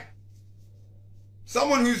design.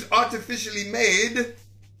 Someone who's artificially made,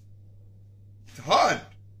 it's hard.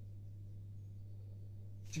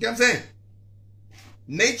 You get what I'm saying?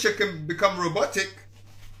 Nature can become robotic,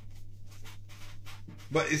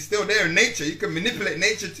 but it's still there in nature. You can manipulate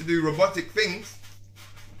nature to do robotic things,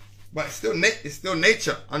 but it's still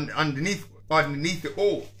nature underneath it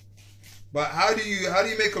all. But how do you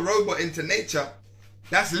make a robot into nature?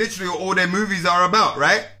 That's literally what all their movies are about,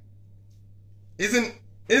 right? Isn't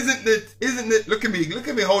it? Look at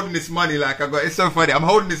me holding this money like I got. It's so funny. I'm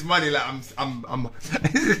holding this money like I'm.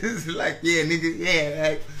 It's like, yeah, nigga, yeah.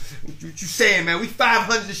 Like, what you saying, man? We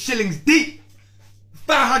 500 shillings deep.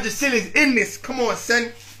 500 shillings in this. Come on,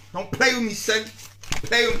 son. Don't play with me, son.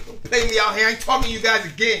 Don't play me out here. I ain't talking to you guys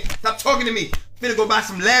again. Stop talking to me. Finna go buy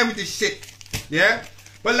some land with this shit. Yeah.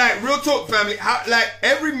 But like, real talk, family. Like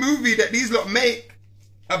every movie that these lot make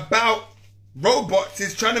about robots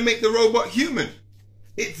is trying to make the robot human.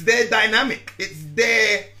 It's their dynamic. It's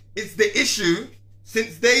the issue.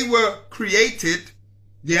 Since they were created,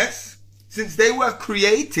 yes, since they were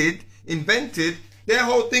created, invented, their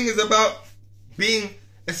whole thing is about being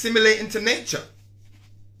assimilating to nature.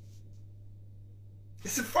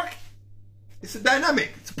 It's a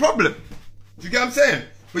dynamic. It's a problem. Do you get what I'm saying?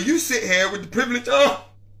 But you sit here with the privilege, oh,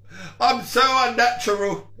 I'm so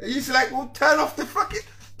unnatural. And you say like, well, turn off the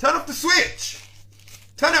switch.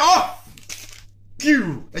 Turn it off.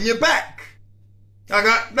 Pew, and you're back. I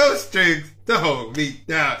got no strings to hold me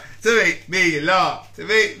down, to make me laugh, to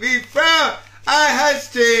make me proud. I had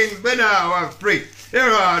strings, but now I'm free. There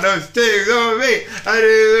are no strings on me.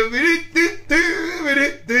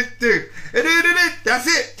 That's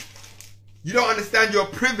it. You don't understand your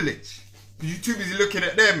privilege. You're too busy looking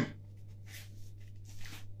at them.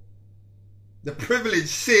 The privilege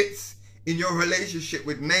sits in your relationship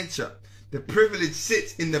with nature. The privilege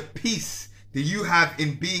sits in the peace that you have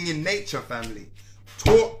in being in nature, family.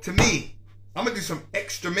 Talk to me. I'm going to do some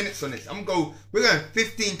extra minutes on this. We're going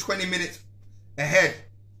 15, 20 minutes ahead.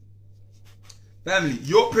 Family,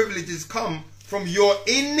 your privileges come from your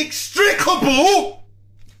inextricable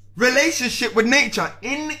relationship with nature.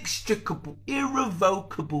 Inextricable,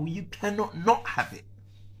 irrevocable. You cannot not have it.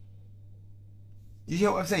 You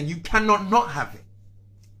hear what I'm saying? You cannot not have it.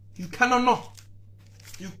 You cannot not.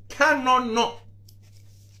 You cannot not.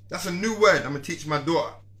 That's a new word I'm going to teach my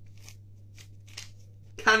daughter.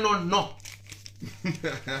 Cannot not.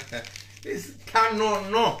 It's cannot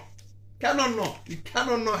not. Cannot not. You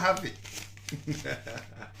cannot not have it.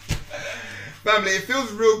 Family, it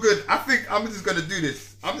feels real good. I think I'm just going to do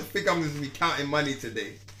this. I think I'm just going to be counting money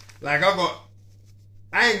today. Like I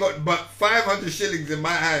ain't got but 500 shillings in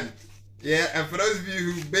my hand. Yeah, and for those of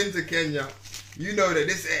you who've been to Kenya, you know that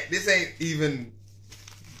this ain't even...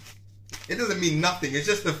 It doesn't mean nothing. It's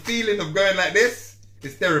just the feeling of going like this.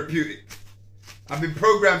 It's therapeutic. I've been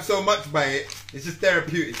programmed so much by it. It's just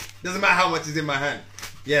therapeutic. Doesn't matter how much is in my hand.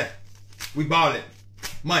 Yeah. We balling.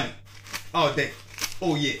 Money. All day.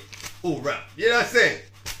 All year. All round. You know what I'm saying?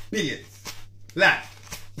 Billions. Land.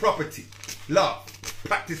 Property. Love.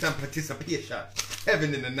 Practice and participation.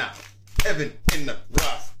 Heaven in the now. Heaven in the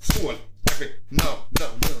rise. Soul. Heaven. No.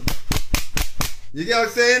 You get what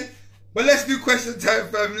I'm saying? But let's do question time,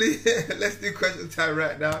 family. Let's do question time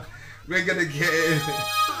right now. We're gonna get in.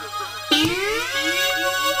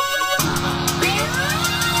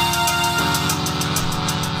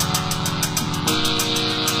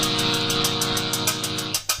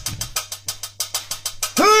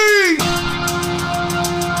 Hey!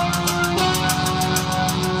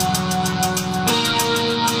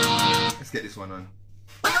 Let's get this one on.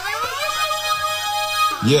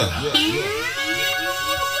 Yeah.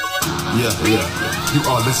 You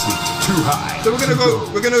are listening to Too High. So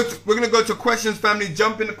we're gonna go to questions, family.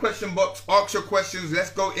 Jump in the question box, ask your questions.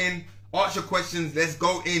 Let's go in. Ask your questions. Let's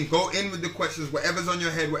go in. Go in with the questions. Whatever's on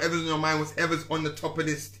your head, whatever's on your mind, whatever's on the top of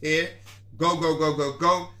this here. Go.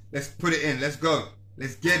 Let's put it in. Let's go.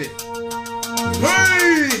 Let's get it.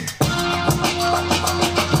 Hey!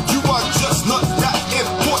 You are just not that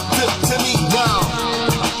important to me now.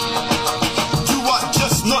 You are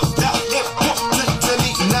just not that important to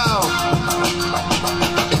me now.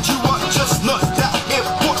 You are just not that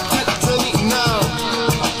important to me now.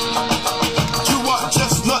 You are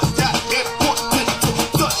just not that important to me.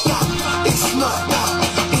 It's not that.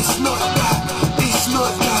 It's not that. It's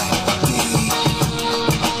not that.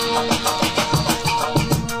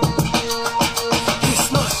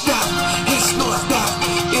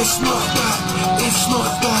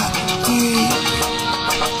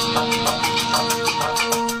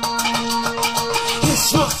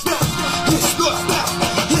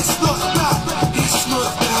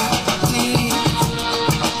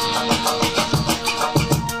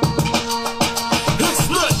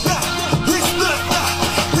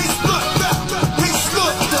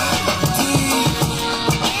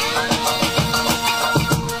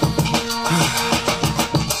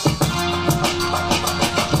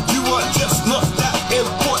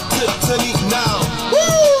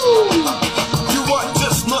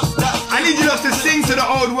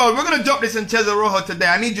 world, we're gonna drop this in Cesar Rojo today.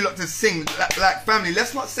 I need you lot to sing like family.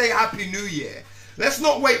 Let's not say Happy New Year. Let's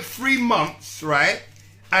not wait 3 months, right?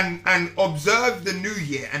 And observe the New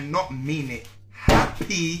Year and not mean it.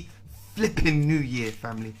 Happy flipping New Year,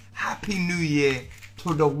 family. Happy New Year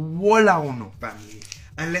to the Walla Uno family.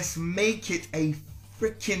 And let's make it a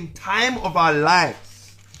freaking time of our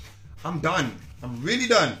lives. I'm done. I'm really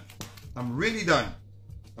done. I'm really done.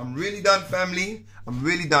 I'm really done, family. I'm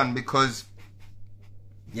really done because,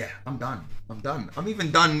 yeah, I'm done. I'm done. I'm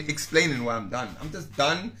even done explaining why I'm done. I'm just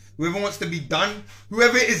done. Whoever wants to be done,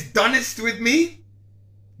 whoever is donest with me,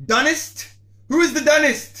 donest. Who is the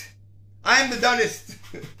donest? I am the donest.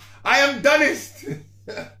 I am donest.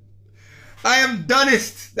 I am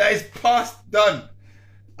donest. That is past done.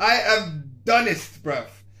 I am donest, bruv.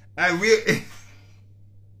 I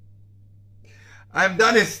am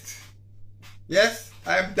donest. Yes,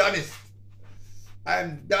 I am donest. I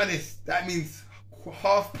am donest. That means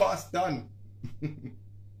half past done.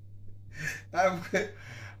 I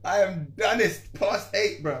am donest past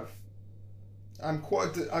 8, bruv. I'm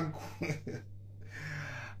quarter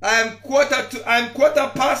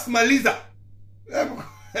past Maliza.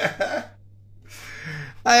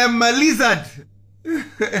 I am Malizad.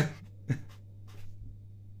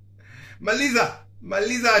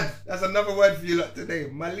 Malizad. That's another word for you lot today.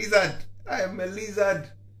 Malizad. I am Malizad.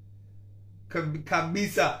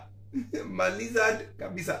 Kabisa. Malizad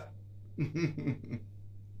Kabisa.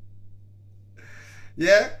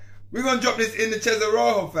 Yeah? We're going to drop this in the Cesar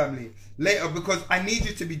Rojo family later because I need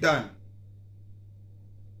you to be done.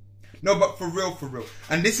 No, but for real.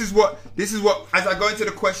 And this is what, as I go into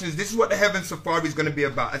the questions, this is what the Heaven Safari is going to be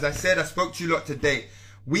about. As I said, I spoke to you lot today.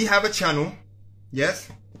 We have a channel, yes,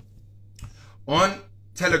 on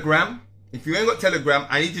Telegram. If you ain't got Telegram,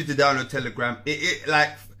 I need you to download Telegram.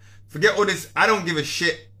 Like, forget all this. I don't give a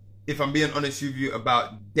shit, if I'm being honest with you,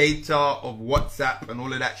 about data of WhatsApp and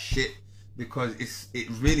all of that shit, because it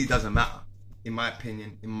really doesn't matter, in my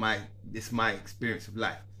opinion, it's my experience of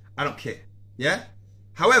life. I don't care. Yeah?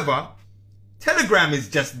 However, Telegram is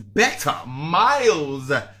just better,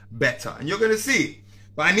 miles better, and you're gonna see.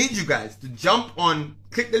 But I need you guys to jump on,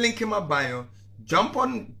 click the link in my bio, jump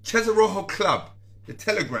on Cesar Rojo Club, the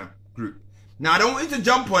Telegram group. Now I don't want you to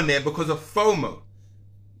jump on there because of FOMO,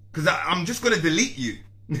 because I'm just gonna delete you.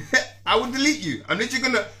 I will delete you. I'm literally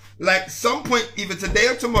gonna, like, some point either today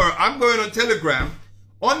or tomorrow, I'm going on Telegram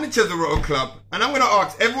on the Cesar Rojo Club, and I'm gonna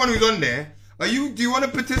ask everyone who's on there, do you want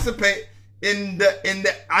to participate in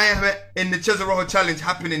the Cesar Rojo challenge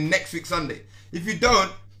happening next week Sunday? If you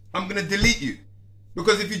don't, I'm gonna delete you.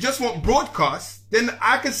 Because if you just want broadcasts, then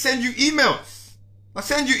I can send you emails. I'll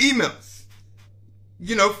send you emails.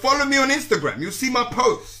 You know, follow me on Instagram. You'll see my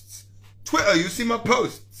posts. Twitter, you'll see my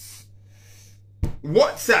posts.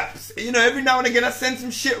 WhatsApps. You know, every now and again I send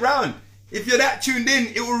some shit round. If you're that tuned in,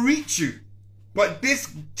 it will reach you. But this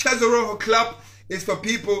Cesar Rojo Club is for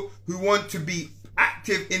people who want to be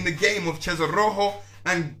active in the game of Cesar Rojo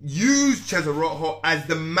and use Cesar Rojo as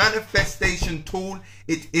the manifestation tool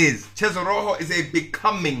it is. Cesar Rojo is a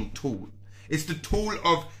becoming tool. It's the tool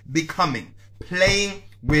of becoming, playing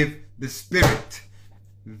with the spirit,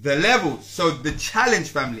 the levels. So the challenge,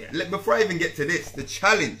 family, before I even get to this, the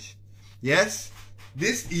challenge, yes,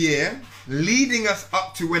 this year, leading us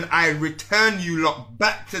up to when I return you lot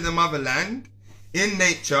back to the motherland in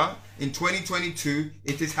nature in 2022,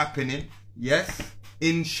 it is happening. Yes,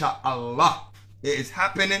 inshallah, it is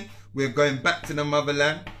happening. We're going back to the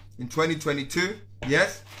motherland in 2022.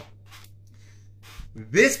 Yes.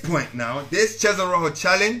 This point now, this Cesar Rojo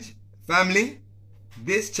challenge, family,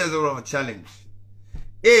 this Cesar Rojo challenge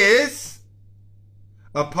is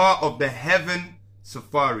a part of the Heaven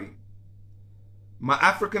Safari. My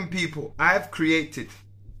African people, I have created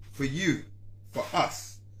for you, for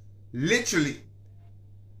us, literally.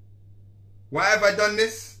 Why have I done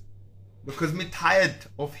this? Because me tired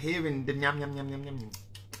of hearing the nyam nyam nyam nyam nyam.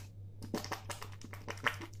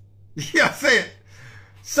 Yeah, I'm saying.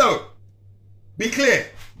 So, be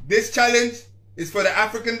clear. This challenge is for the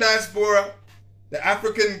African diaspora, the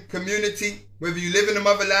African community, whether you live in the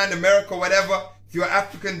motherland, America, whatever. If you're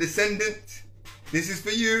African descendant, this is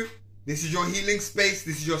for you. This is your healing space.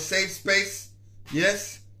 This is your safe space.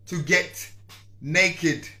 Yes, to get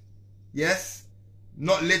naked. Yes,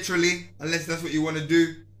 not literally, unless that's what you want to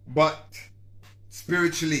do. But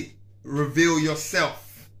spiritually, reveal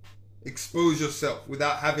yourself, expose yourself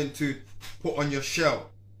without having to put on your shell,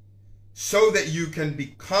 so that you can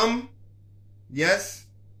become, yes,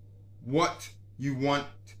 what you want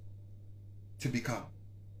to become,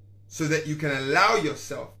 so that you can allow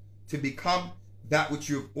yourself to become that which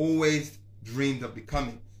you have always dreamed of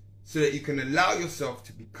becoming. so that you can allow yourself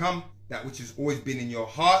to become that which has always been in your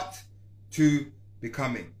heart to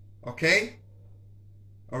becoming. Okay?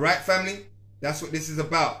 Alright, family? That's what this is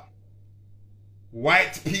about.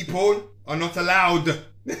 White people are not allowed.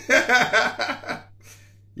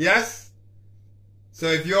 Yes? So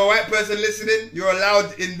if you're a white person listening, you're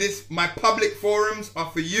allowed in this. My public forums are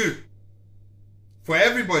for you. For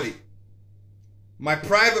everybody. My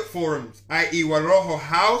private forums, i.e. Waroho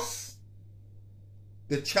House,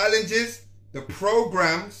 the challenges, the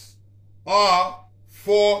programs are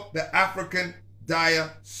for the African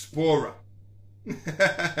diaspora.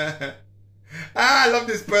 I love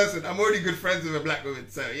this person. I'm already good friends with a black woman,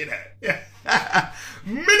 so you know. Yeah.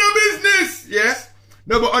 Me no business. Yes.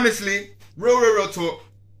 No, but honestly, real talk,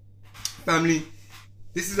 family.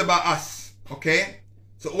 This is about us, okay?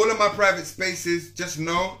 So all of my private spaces, just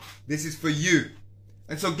know this is for you.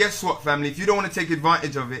 And so guess what, family? If you don't want to take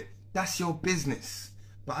advantage of it, that's your business.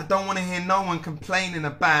 But I don't want to hear no one complaining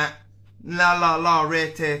about la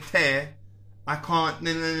rare tear. I can't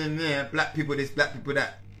black people this, black people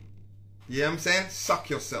that. You know what I'm saying?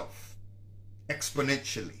 Suck yourself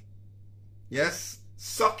exponentially. Yes?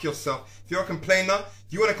 Suck yourself. If you're a complainer,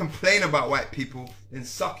 if you want to complain about white people, then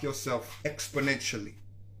suck yourself exponentially.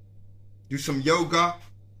 Do some yoga,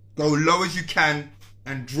 go low as you can,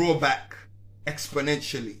 and draw back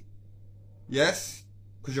exponentially. Yes?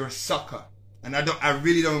 Because you're a sucker. And I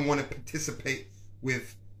really don't want to participate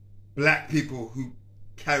with black people who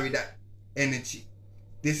carry that energy.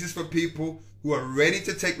 This is for people who are ready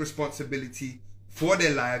to take responsibility for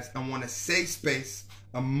their lives and want a safe space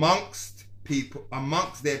amongst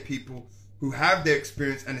their people who have their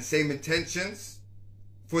experience and the same intentions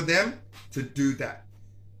for them to do that.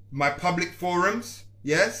 My public forums,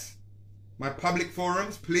 yes? My public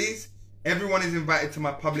forums, please. Everyone is invited to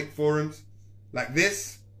my public forums like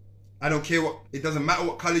this. I don't care it doesn't matter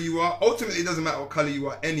what color you are. Ultimately, it doesn't matter what color you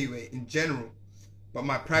are anyway, in general. But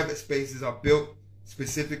my private spaces are built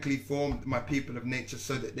specifically for my people of nature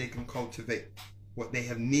so that they can cultivate what they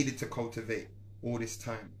have needed to cultivate all this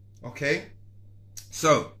time. Okay?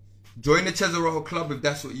 So, join the Chesoroho Club if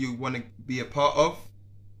that's what you want to be a part of.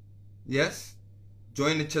 Yes?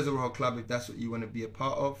 Join the Chesoroho Club if that's what you want to be a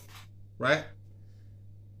part of. Right?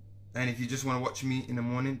 And if you just want to watch me in the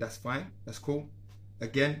morning, that's fine. That's cool.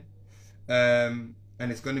 Again. And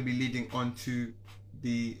it's going to be leading on to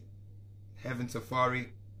the Heaven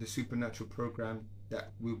Safari, the supernatural program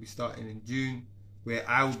that will be starting in June, where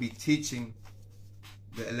I will be teaching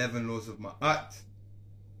the 11 laws of Ma'at.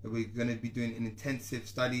 We're going to be doing an intensive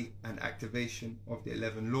study and activation of the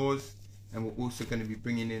 11 laws, and we're also going to be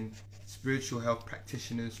bringing in spiritual health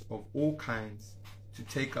practitioners of all kinds to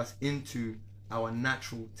take us into our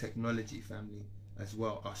natural technology, family, as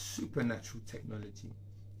well, our supernatural technology.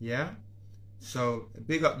 Yeah? So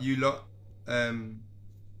big up you lot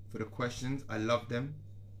for the questions. I love them.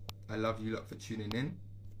 I love you lot for tuning in.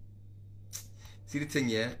 See the thing,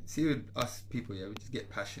 yeah? See with us people, yeah, we just get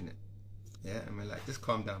passionate. Yeah, and we're like, just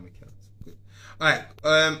calm down, Mikhail. Good. Alright,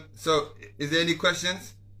 so is there any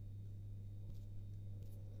questions?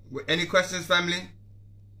 Any questions, family?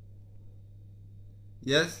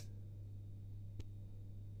 Yes?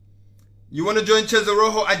 You want to join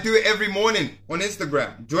Chesoroho? I do it every morning on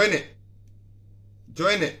Instagram. Join it.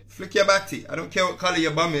 Join it. Flick your bati. I don't care what color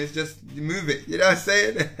your bum is. Just move it. You know what I'm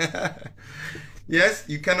saying? Yes?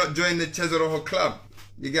 You cannot join the Chesoroho Club.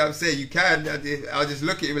 You get what I'm saying? You can. I'll just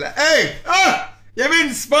look at you and be like, hey! You've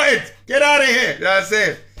been spotted! Get out of here! You know what I'm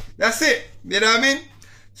saying? That's it. You know what I mean?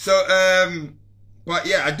 So, but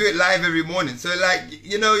yeah, I do it live every morning. So like,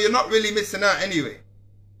 you know, you're not really missing out anyway.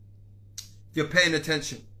 If you're paying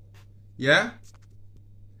attention. Yeah?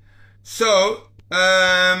 So,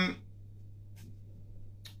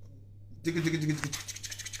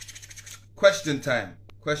 question time.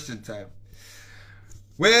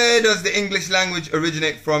 Where does the English language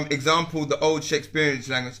originate from? Example, the old Shakespearean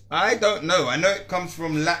language. I don't know. I know it comes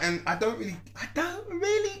from Latin. I don't really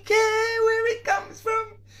care where it comes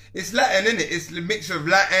from. It's Latin, isn't it? It's a mixture of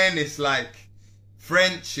Latin. It's like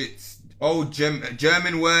French. It's old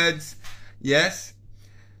German words. Yes.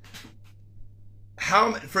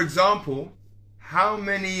 For example, how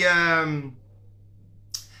many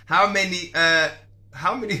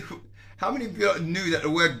people knew that the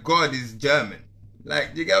word God is German?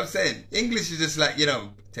 Like, you get what I'm saying? English is just like, you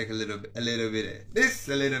know, take a little bit of this,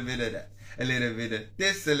 a little bit of that, a little bit of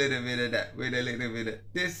this, a little bit of that, with a little bit of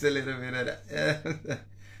this, a little bit of that. Yeah.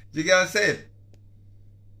 You get what I'm saying?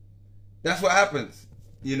 That's what happens,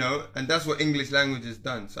 you know, and that's what English language has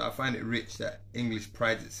done. So I find it rich that English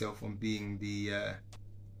prides itself on being the,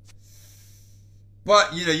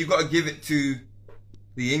 but, you know, you got to give it to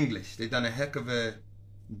the English. They've done a heck of a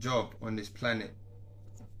job on this planet.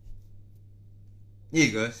 Here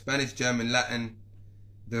you go. Spanish, German, Latin,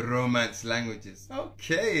 the Romance languages.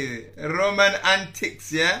 Okay. Roman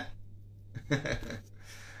antics, yeah?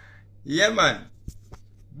 Yeah, man.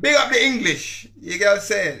 Big up the English. You get what I'm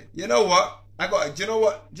saying? You know what? Do you know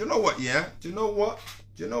what? Do you know what, yeah? Do you know what?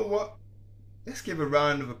 Do you know what? Let's give a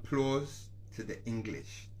round of applause to the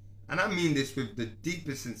English. And I mean this with the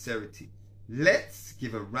deepest sincerity. Let's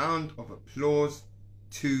give a round of applause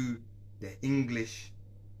to the English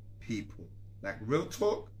people. Like real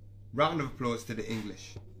talk, round of applause to the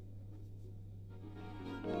English.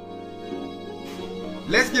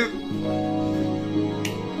 Let's give...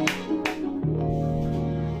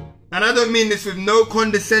 And I don't mean this with no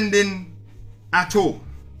condescending at all.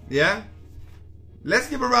 Yeah? Let's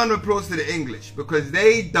give a round of applause to the English because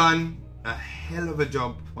they done a hell of a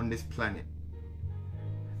job on this planet.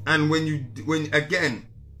 And when again,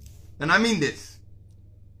 and I mean this,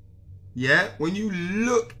 yeah, when you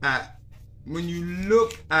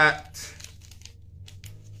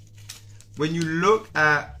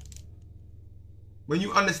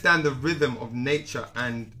understand the rhythm of nature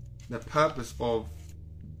and the purpose of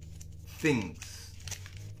things,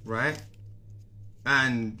 right?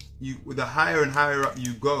 And the higher and higher up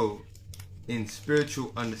you go in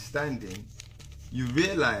spiritual understanding, you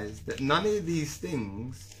realize that none of these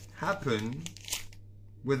things happen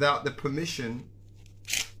without the permission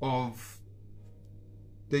of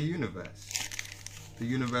the universe, the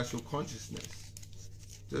universal consciousness.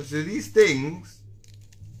 So these things,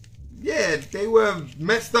 yeah, they were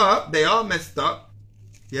messed up. They are messed up.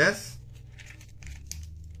 Yes.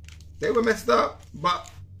 They were messed up, but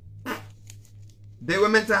they were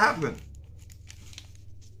meant to happen.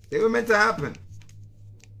 They were meant to happen.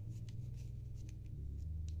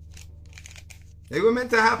 They were meant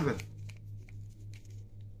to happen.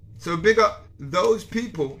 So big up those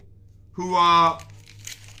people who are,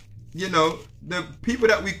 you know, the people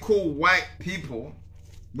that we call white people,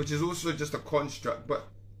 which is also just a construct, but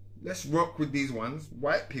let's rock with these ones,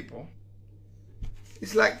 white people.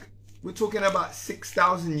 It's like we're talking about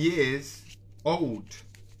 6,000 years old.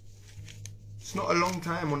 It's not a long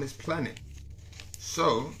time on this planet.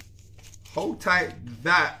 So hold tight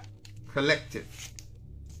that collective.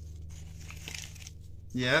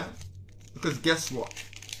 Yeah? Because guess what?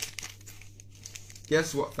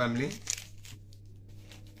 Guess what, family?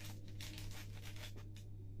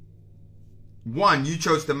 One, you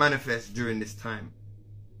chose to manifest during this time.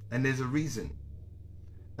 And there's a reason.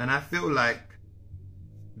 And I feel like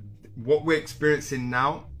what we're experiencing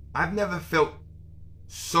now, I've never felt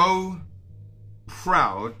so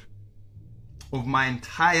proud of my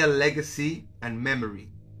entire legacy and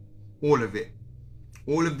memory. All of it.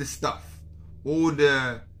 All of the stuff. All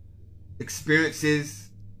the experiences,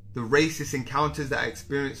 the racist encounters that I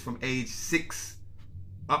experienced from age 6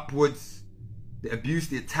 upwards, the abuse,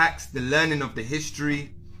 the attacks, the learning of the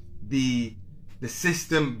history, the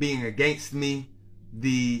system being against me,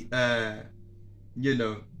 the you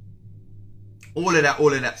know, all of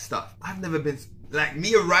that stuff. I've never been like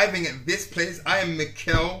me arriving at this place. I am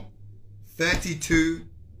Mikel, 32,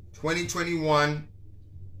 2021,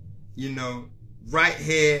 you know, right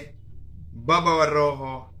here, Baba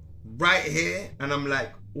Waroho, right here, and I'm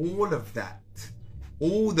like, all of that,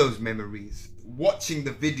 all those memories, watching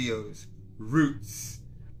the videos, Roots,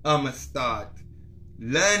 Amistad,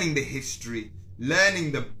 learning the history,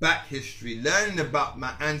 learning the back history, learning about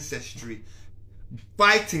my ancestry,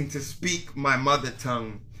 fighting to speak my mother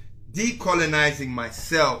tongue, decolonizing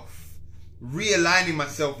myself, realigning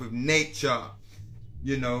myself with nature,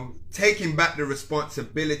 you know, taking back the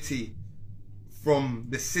responsibility from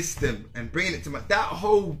the system and bringing it to that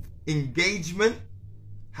whole engagement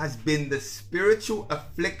has been the spiritual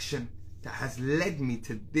affliction that has led me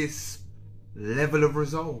to this level of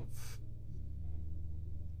resolve.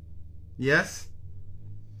 Yes?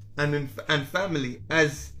 And family,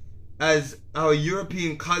 as our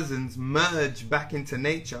European cousins merge back into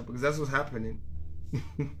nature, because that's what's happening.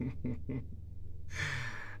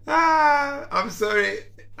 I'm sorry.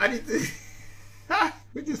 I need to...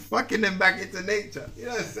 We're just fucking them back into nature. You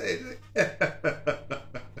know what I'm saying?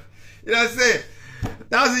 You know what I'm saying?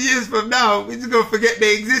 1,000 years from now, we're just going to forget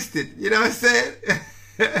they existed. You know what I'm saying?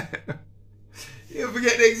 You'll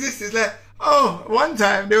forget they existed. It's like, oh, one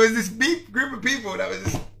time there was this big group of people that was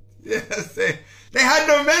just, you know what I'm saying? They had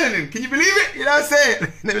no melanin. Can you believe it? You know what I'm saying?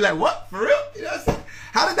 And they were like, what? For real? You know what I'm saying?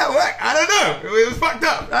 How did that work? I don't know. It was fucked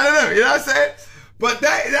up. I don't know. You know what I'm saying? But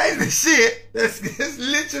that is the shit that's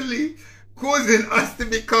literally causing us to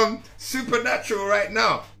become supernatural right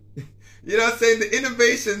now. You know what I'm saying? The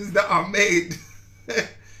innovations that are made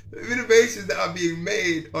The innovations that are being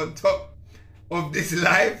made on top of this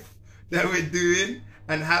life that we're doing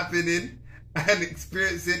and happening and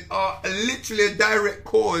experiencing are literally a direct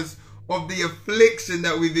cause of the affliction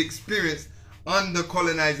that we've experienced under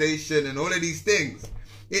colonization and all of these things.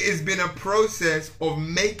 It has been a process of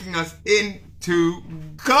making us into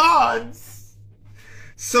gods.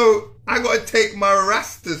 So I got to take my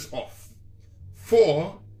rastas off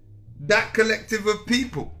for that collective of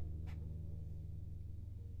people,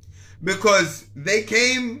 because they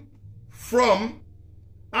came from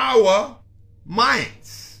our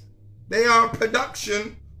minds. They are a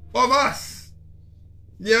production of us.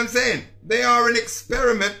 You know what I'm saying? They are an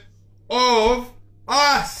experiment of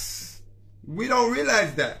us. We don't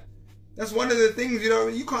realize that. That's one of the things,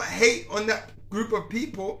 you can't hate on that group of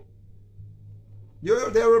people.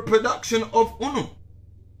 They're a production of Unu.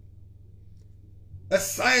 A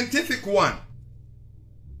scientific one.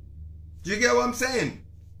 Do you get what I'm saying?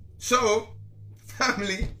 So,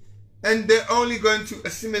 family, and they're only going to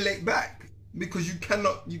assimilate back, because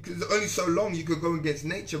there's only so long you could go against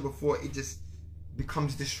nature before it just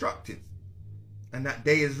becomes destructive. And that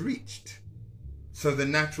day is reached. So the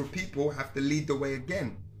natural people have to lead the way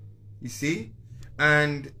again. You see?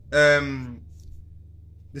 And the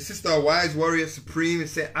sister Wise Warrior Supreme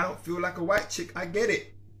is saying, I don't feel like a white chick. I get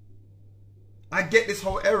it. I get this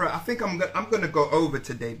whole era. I think I'm gonna go over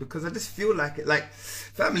today because I just feel like it. Like,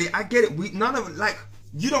 family, I get it. None of it. Like,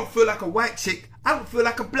 you don't feel like a white chick. I don't feel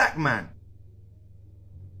like a black man.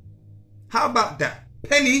 How about that?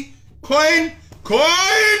 Penny,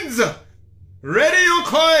 coins. Ready your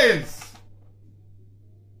coins.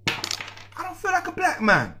 I don't feel like a black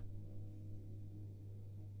man.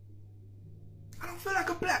 I don't feel like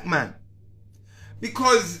a black man,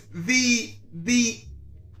 because the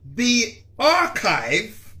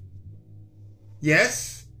archive,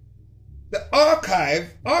 yes, the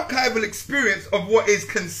archival experience of what is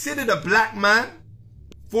considered a black man,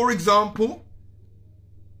 for example,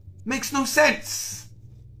 makes no sense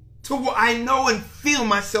to what I know and feel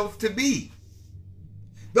myself to be.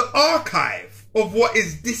 The archive of what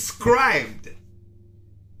is described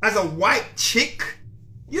as a white chick,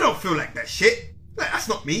 you don't feel like that shit. Like, that's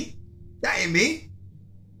not me. That ain't me.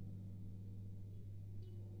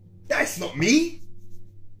 That's not me.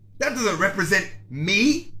 That doesn't represent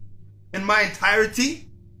me in my entirety.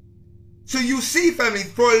 So you see, family,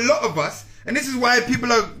 for a lot of us, and this is why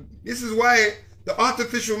the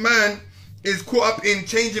artificial man is caught up in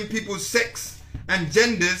changing people's sex and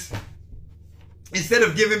genders, instead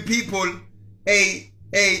of giving people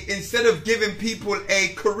a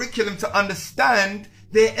curriculum to understand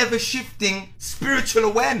their ever-shifting spiritual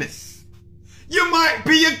awareness. You might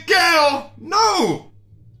be a girl. No.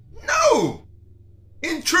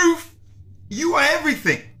 In truth, you are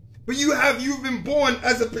everything. But you've been born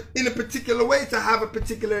in a particular way to have a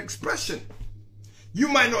particular expression. You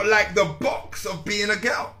might not like the box of being a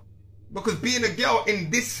girl, because being a girl in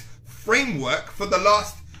this framework for the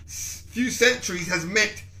last few centuries has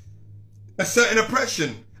meant a certain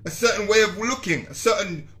oppression, a certain way of looking, a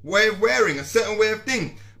certain way of wearing, a certain way of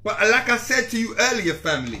thing. But like I said to you earlier,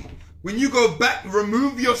 family, when you go back,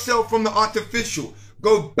 remove yourself from the artificial,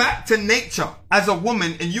 go back to nature as a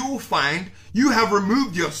woman, and you will find you have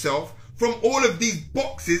removed yourself from all of these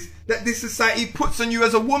boxes that this society puts on you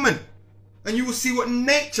as a woman. And you will see what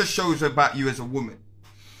nature shows about you as a woman.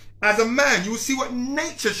 As a man, you will see what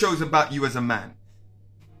nature shows about you as a man.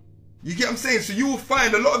 You get what I'm saying? So you will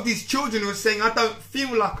find a lot of these children who are saying, I don't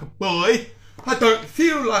feel like a boy, I don't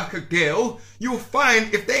feel like a girl. You will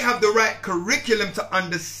find, if they have the right curriculum to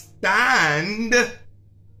understand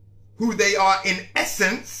who they are in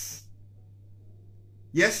essence,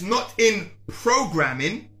 yes, not in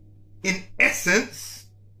programming, in essence,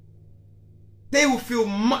 they will feel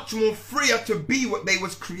much more freer to be what they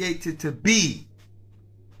was created to be.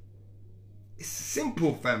 It's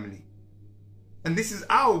simple, family. And this is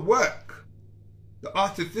our work. The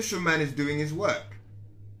artificial man is doing his work.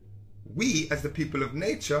 We, as the people of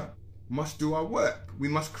nature, must do our work. We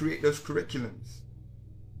must create those curriculums,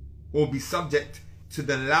 or be subject to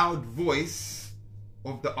the loud voice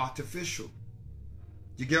of the artificial.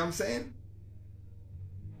 Do you get what I'm saying?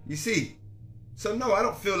 You see? So no, I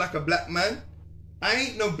don't feel like a black man. I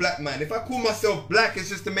ain't no black man. If I call myself black, it's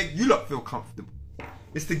just to make you lot feel comfortable.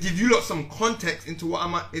 It's to give you lot some context into what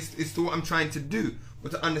I'm trying to do, or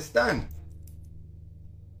to understand.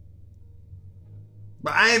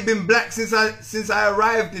 But I ain't been black since I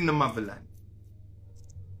arrived in the motherland.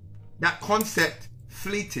 That concept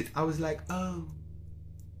fleeted. I was like, oh.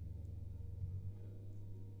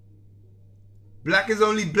 Black is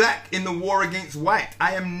only black in the war against white.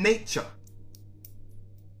 I am nature.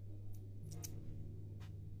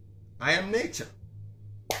 I am nature.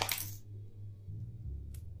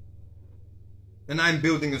 And I'm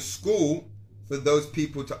building a school for those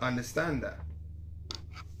people to understand that.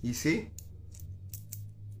 You see?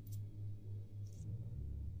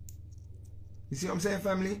 You see what I'm saying,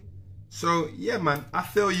 family? So, yeah, man, I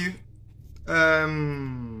feel you.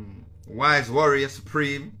 Wise Warrior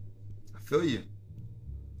Supreme. I feel you.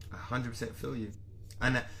 I 100% feel you.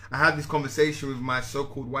 And I have this conversation with my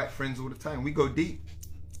so-called white friends all the time. We go deep.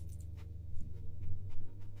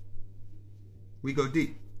 We go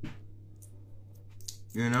deep.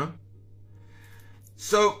 You know?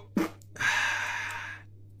 So,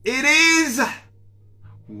 it is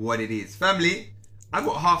what it is. Family, I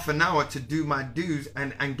got half an hour to do my dues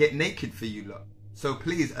and get naked for you lot. So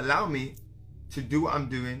please allow me to do what I'm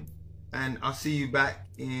doing. And I'll see you back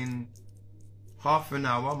in half an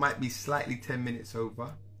hour. Might be slightly 10 minutes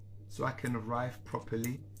over. So I can arrive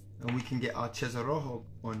properly. And we can get our Cesarojo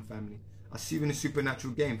on, family. I'll see you in a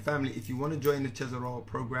supernatural game. Family, if you want to join the Cesarojo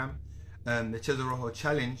program, the Cesarojo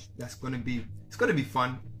challenge, it's gonna be fun. It's gonna be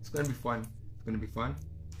fun. It's gonna be fun.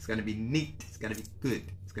 It's gonna be neat. It's gonna be good.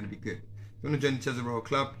 It's gonna be good. If you want to join the Cesarojo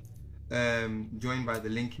club, join by the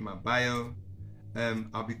link in my bio.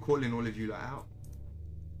 I'll be calling all of you out.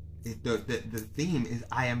 The theme is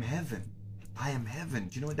I am heaven. I am heaven.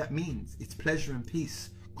 Do you know what that means? It's pleasure and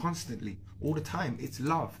peace constantly, all the time. It's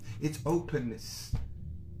love. It's openness.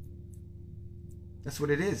 That's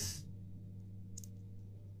what it is.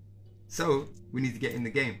 So we need to get in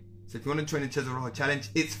the game. So if you want to join the Cesarojo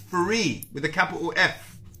challenge, it's free with a capital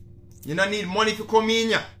F. You don't need money to come in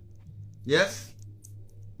here. Yes?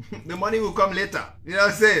 The money will come later. You know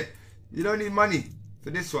what I'm saying? You don't need money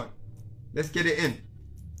for this one. Let's get it in.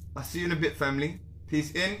 I'll see you in a bit, family.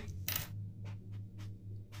 Peace in.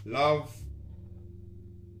 Love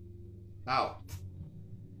out.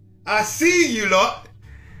 I see you lot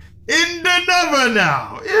in the number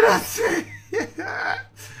now. You know what I'm saying?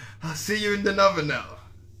 I'll see you in the number now.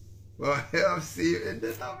 Well, I'll see you in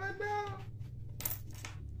the number now.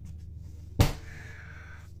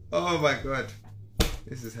 Oh my God.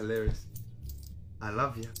 This is hilarious. I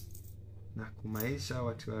love you. Nakumaisha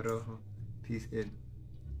watu wa roho. Peace in.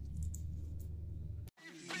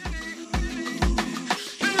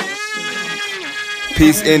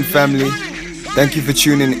 Peace in, family. Thank you for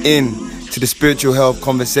tuning in to the spiritual health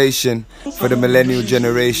conversation for the millennial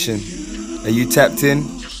generation. Are you tapped in?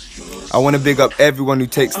 I want to big up everyone who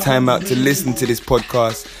takes time out to listen to this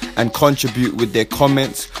podcast and contribute with their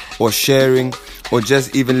comments or sharing or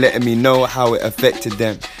just even letting me know how it affected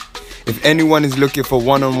them. If anyone is looking for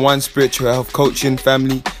one-on-one spiritual health coaching,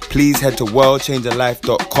 family, please head to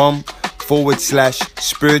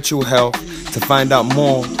worldchangerlife.com/spiritual health to find out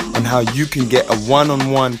more on how you can get a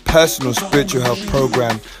one-on-one personal spiritual health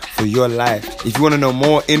program for your life. If you want to know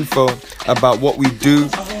more info about what we do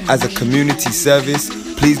as a community service,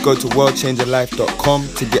 please go to worldchangerlife.com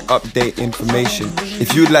to get update information.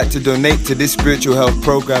 If you'd like to donate to this spiritual health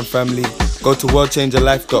program, family, go to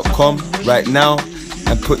worldchangerlife.com right now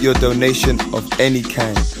and put your donation of any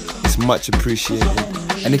kind. It's much appreciated.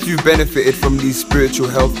 And if you've benefited from these spiritual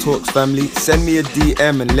health talks, family, send me a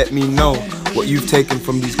DM and let me know what you've taken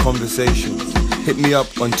from these conversations. Hit me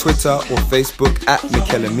up on Twitter or Facebook at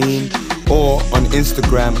Mikel Amin or on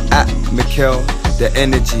Instagram at Mikel The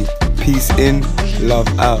Energy. Peace in, love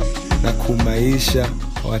out. Nakumaisha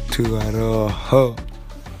watu wa roho.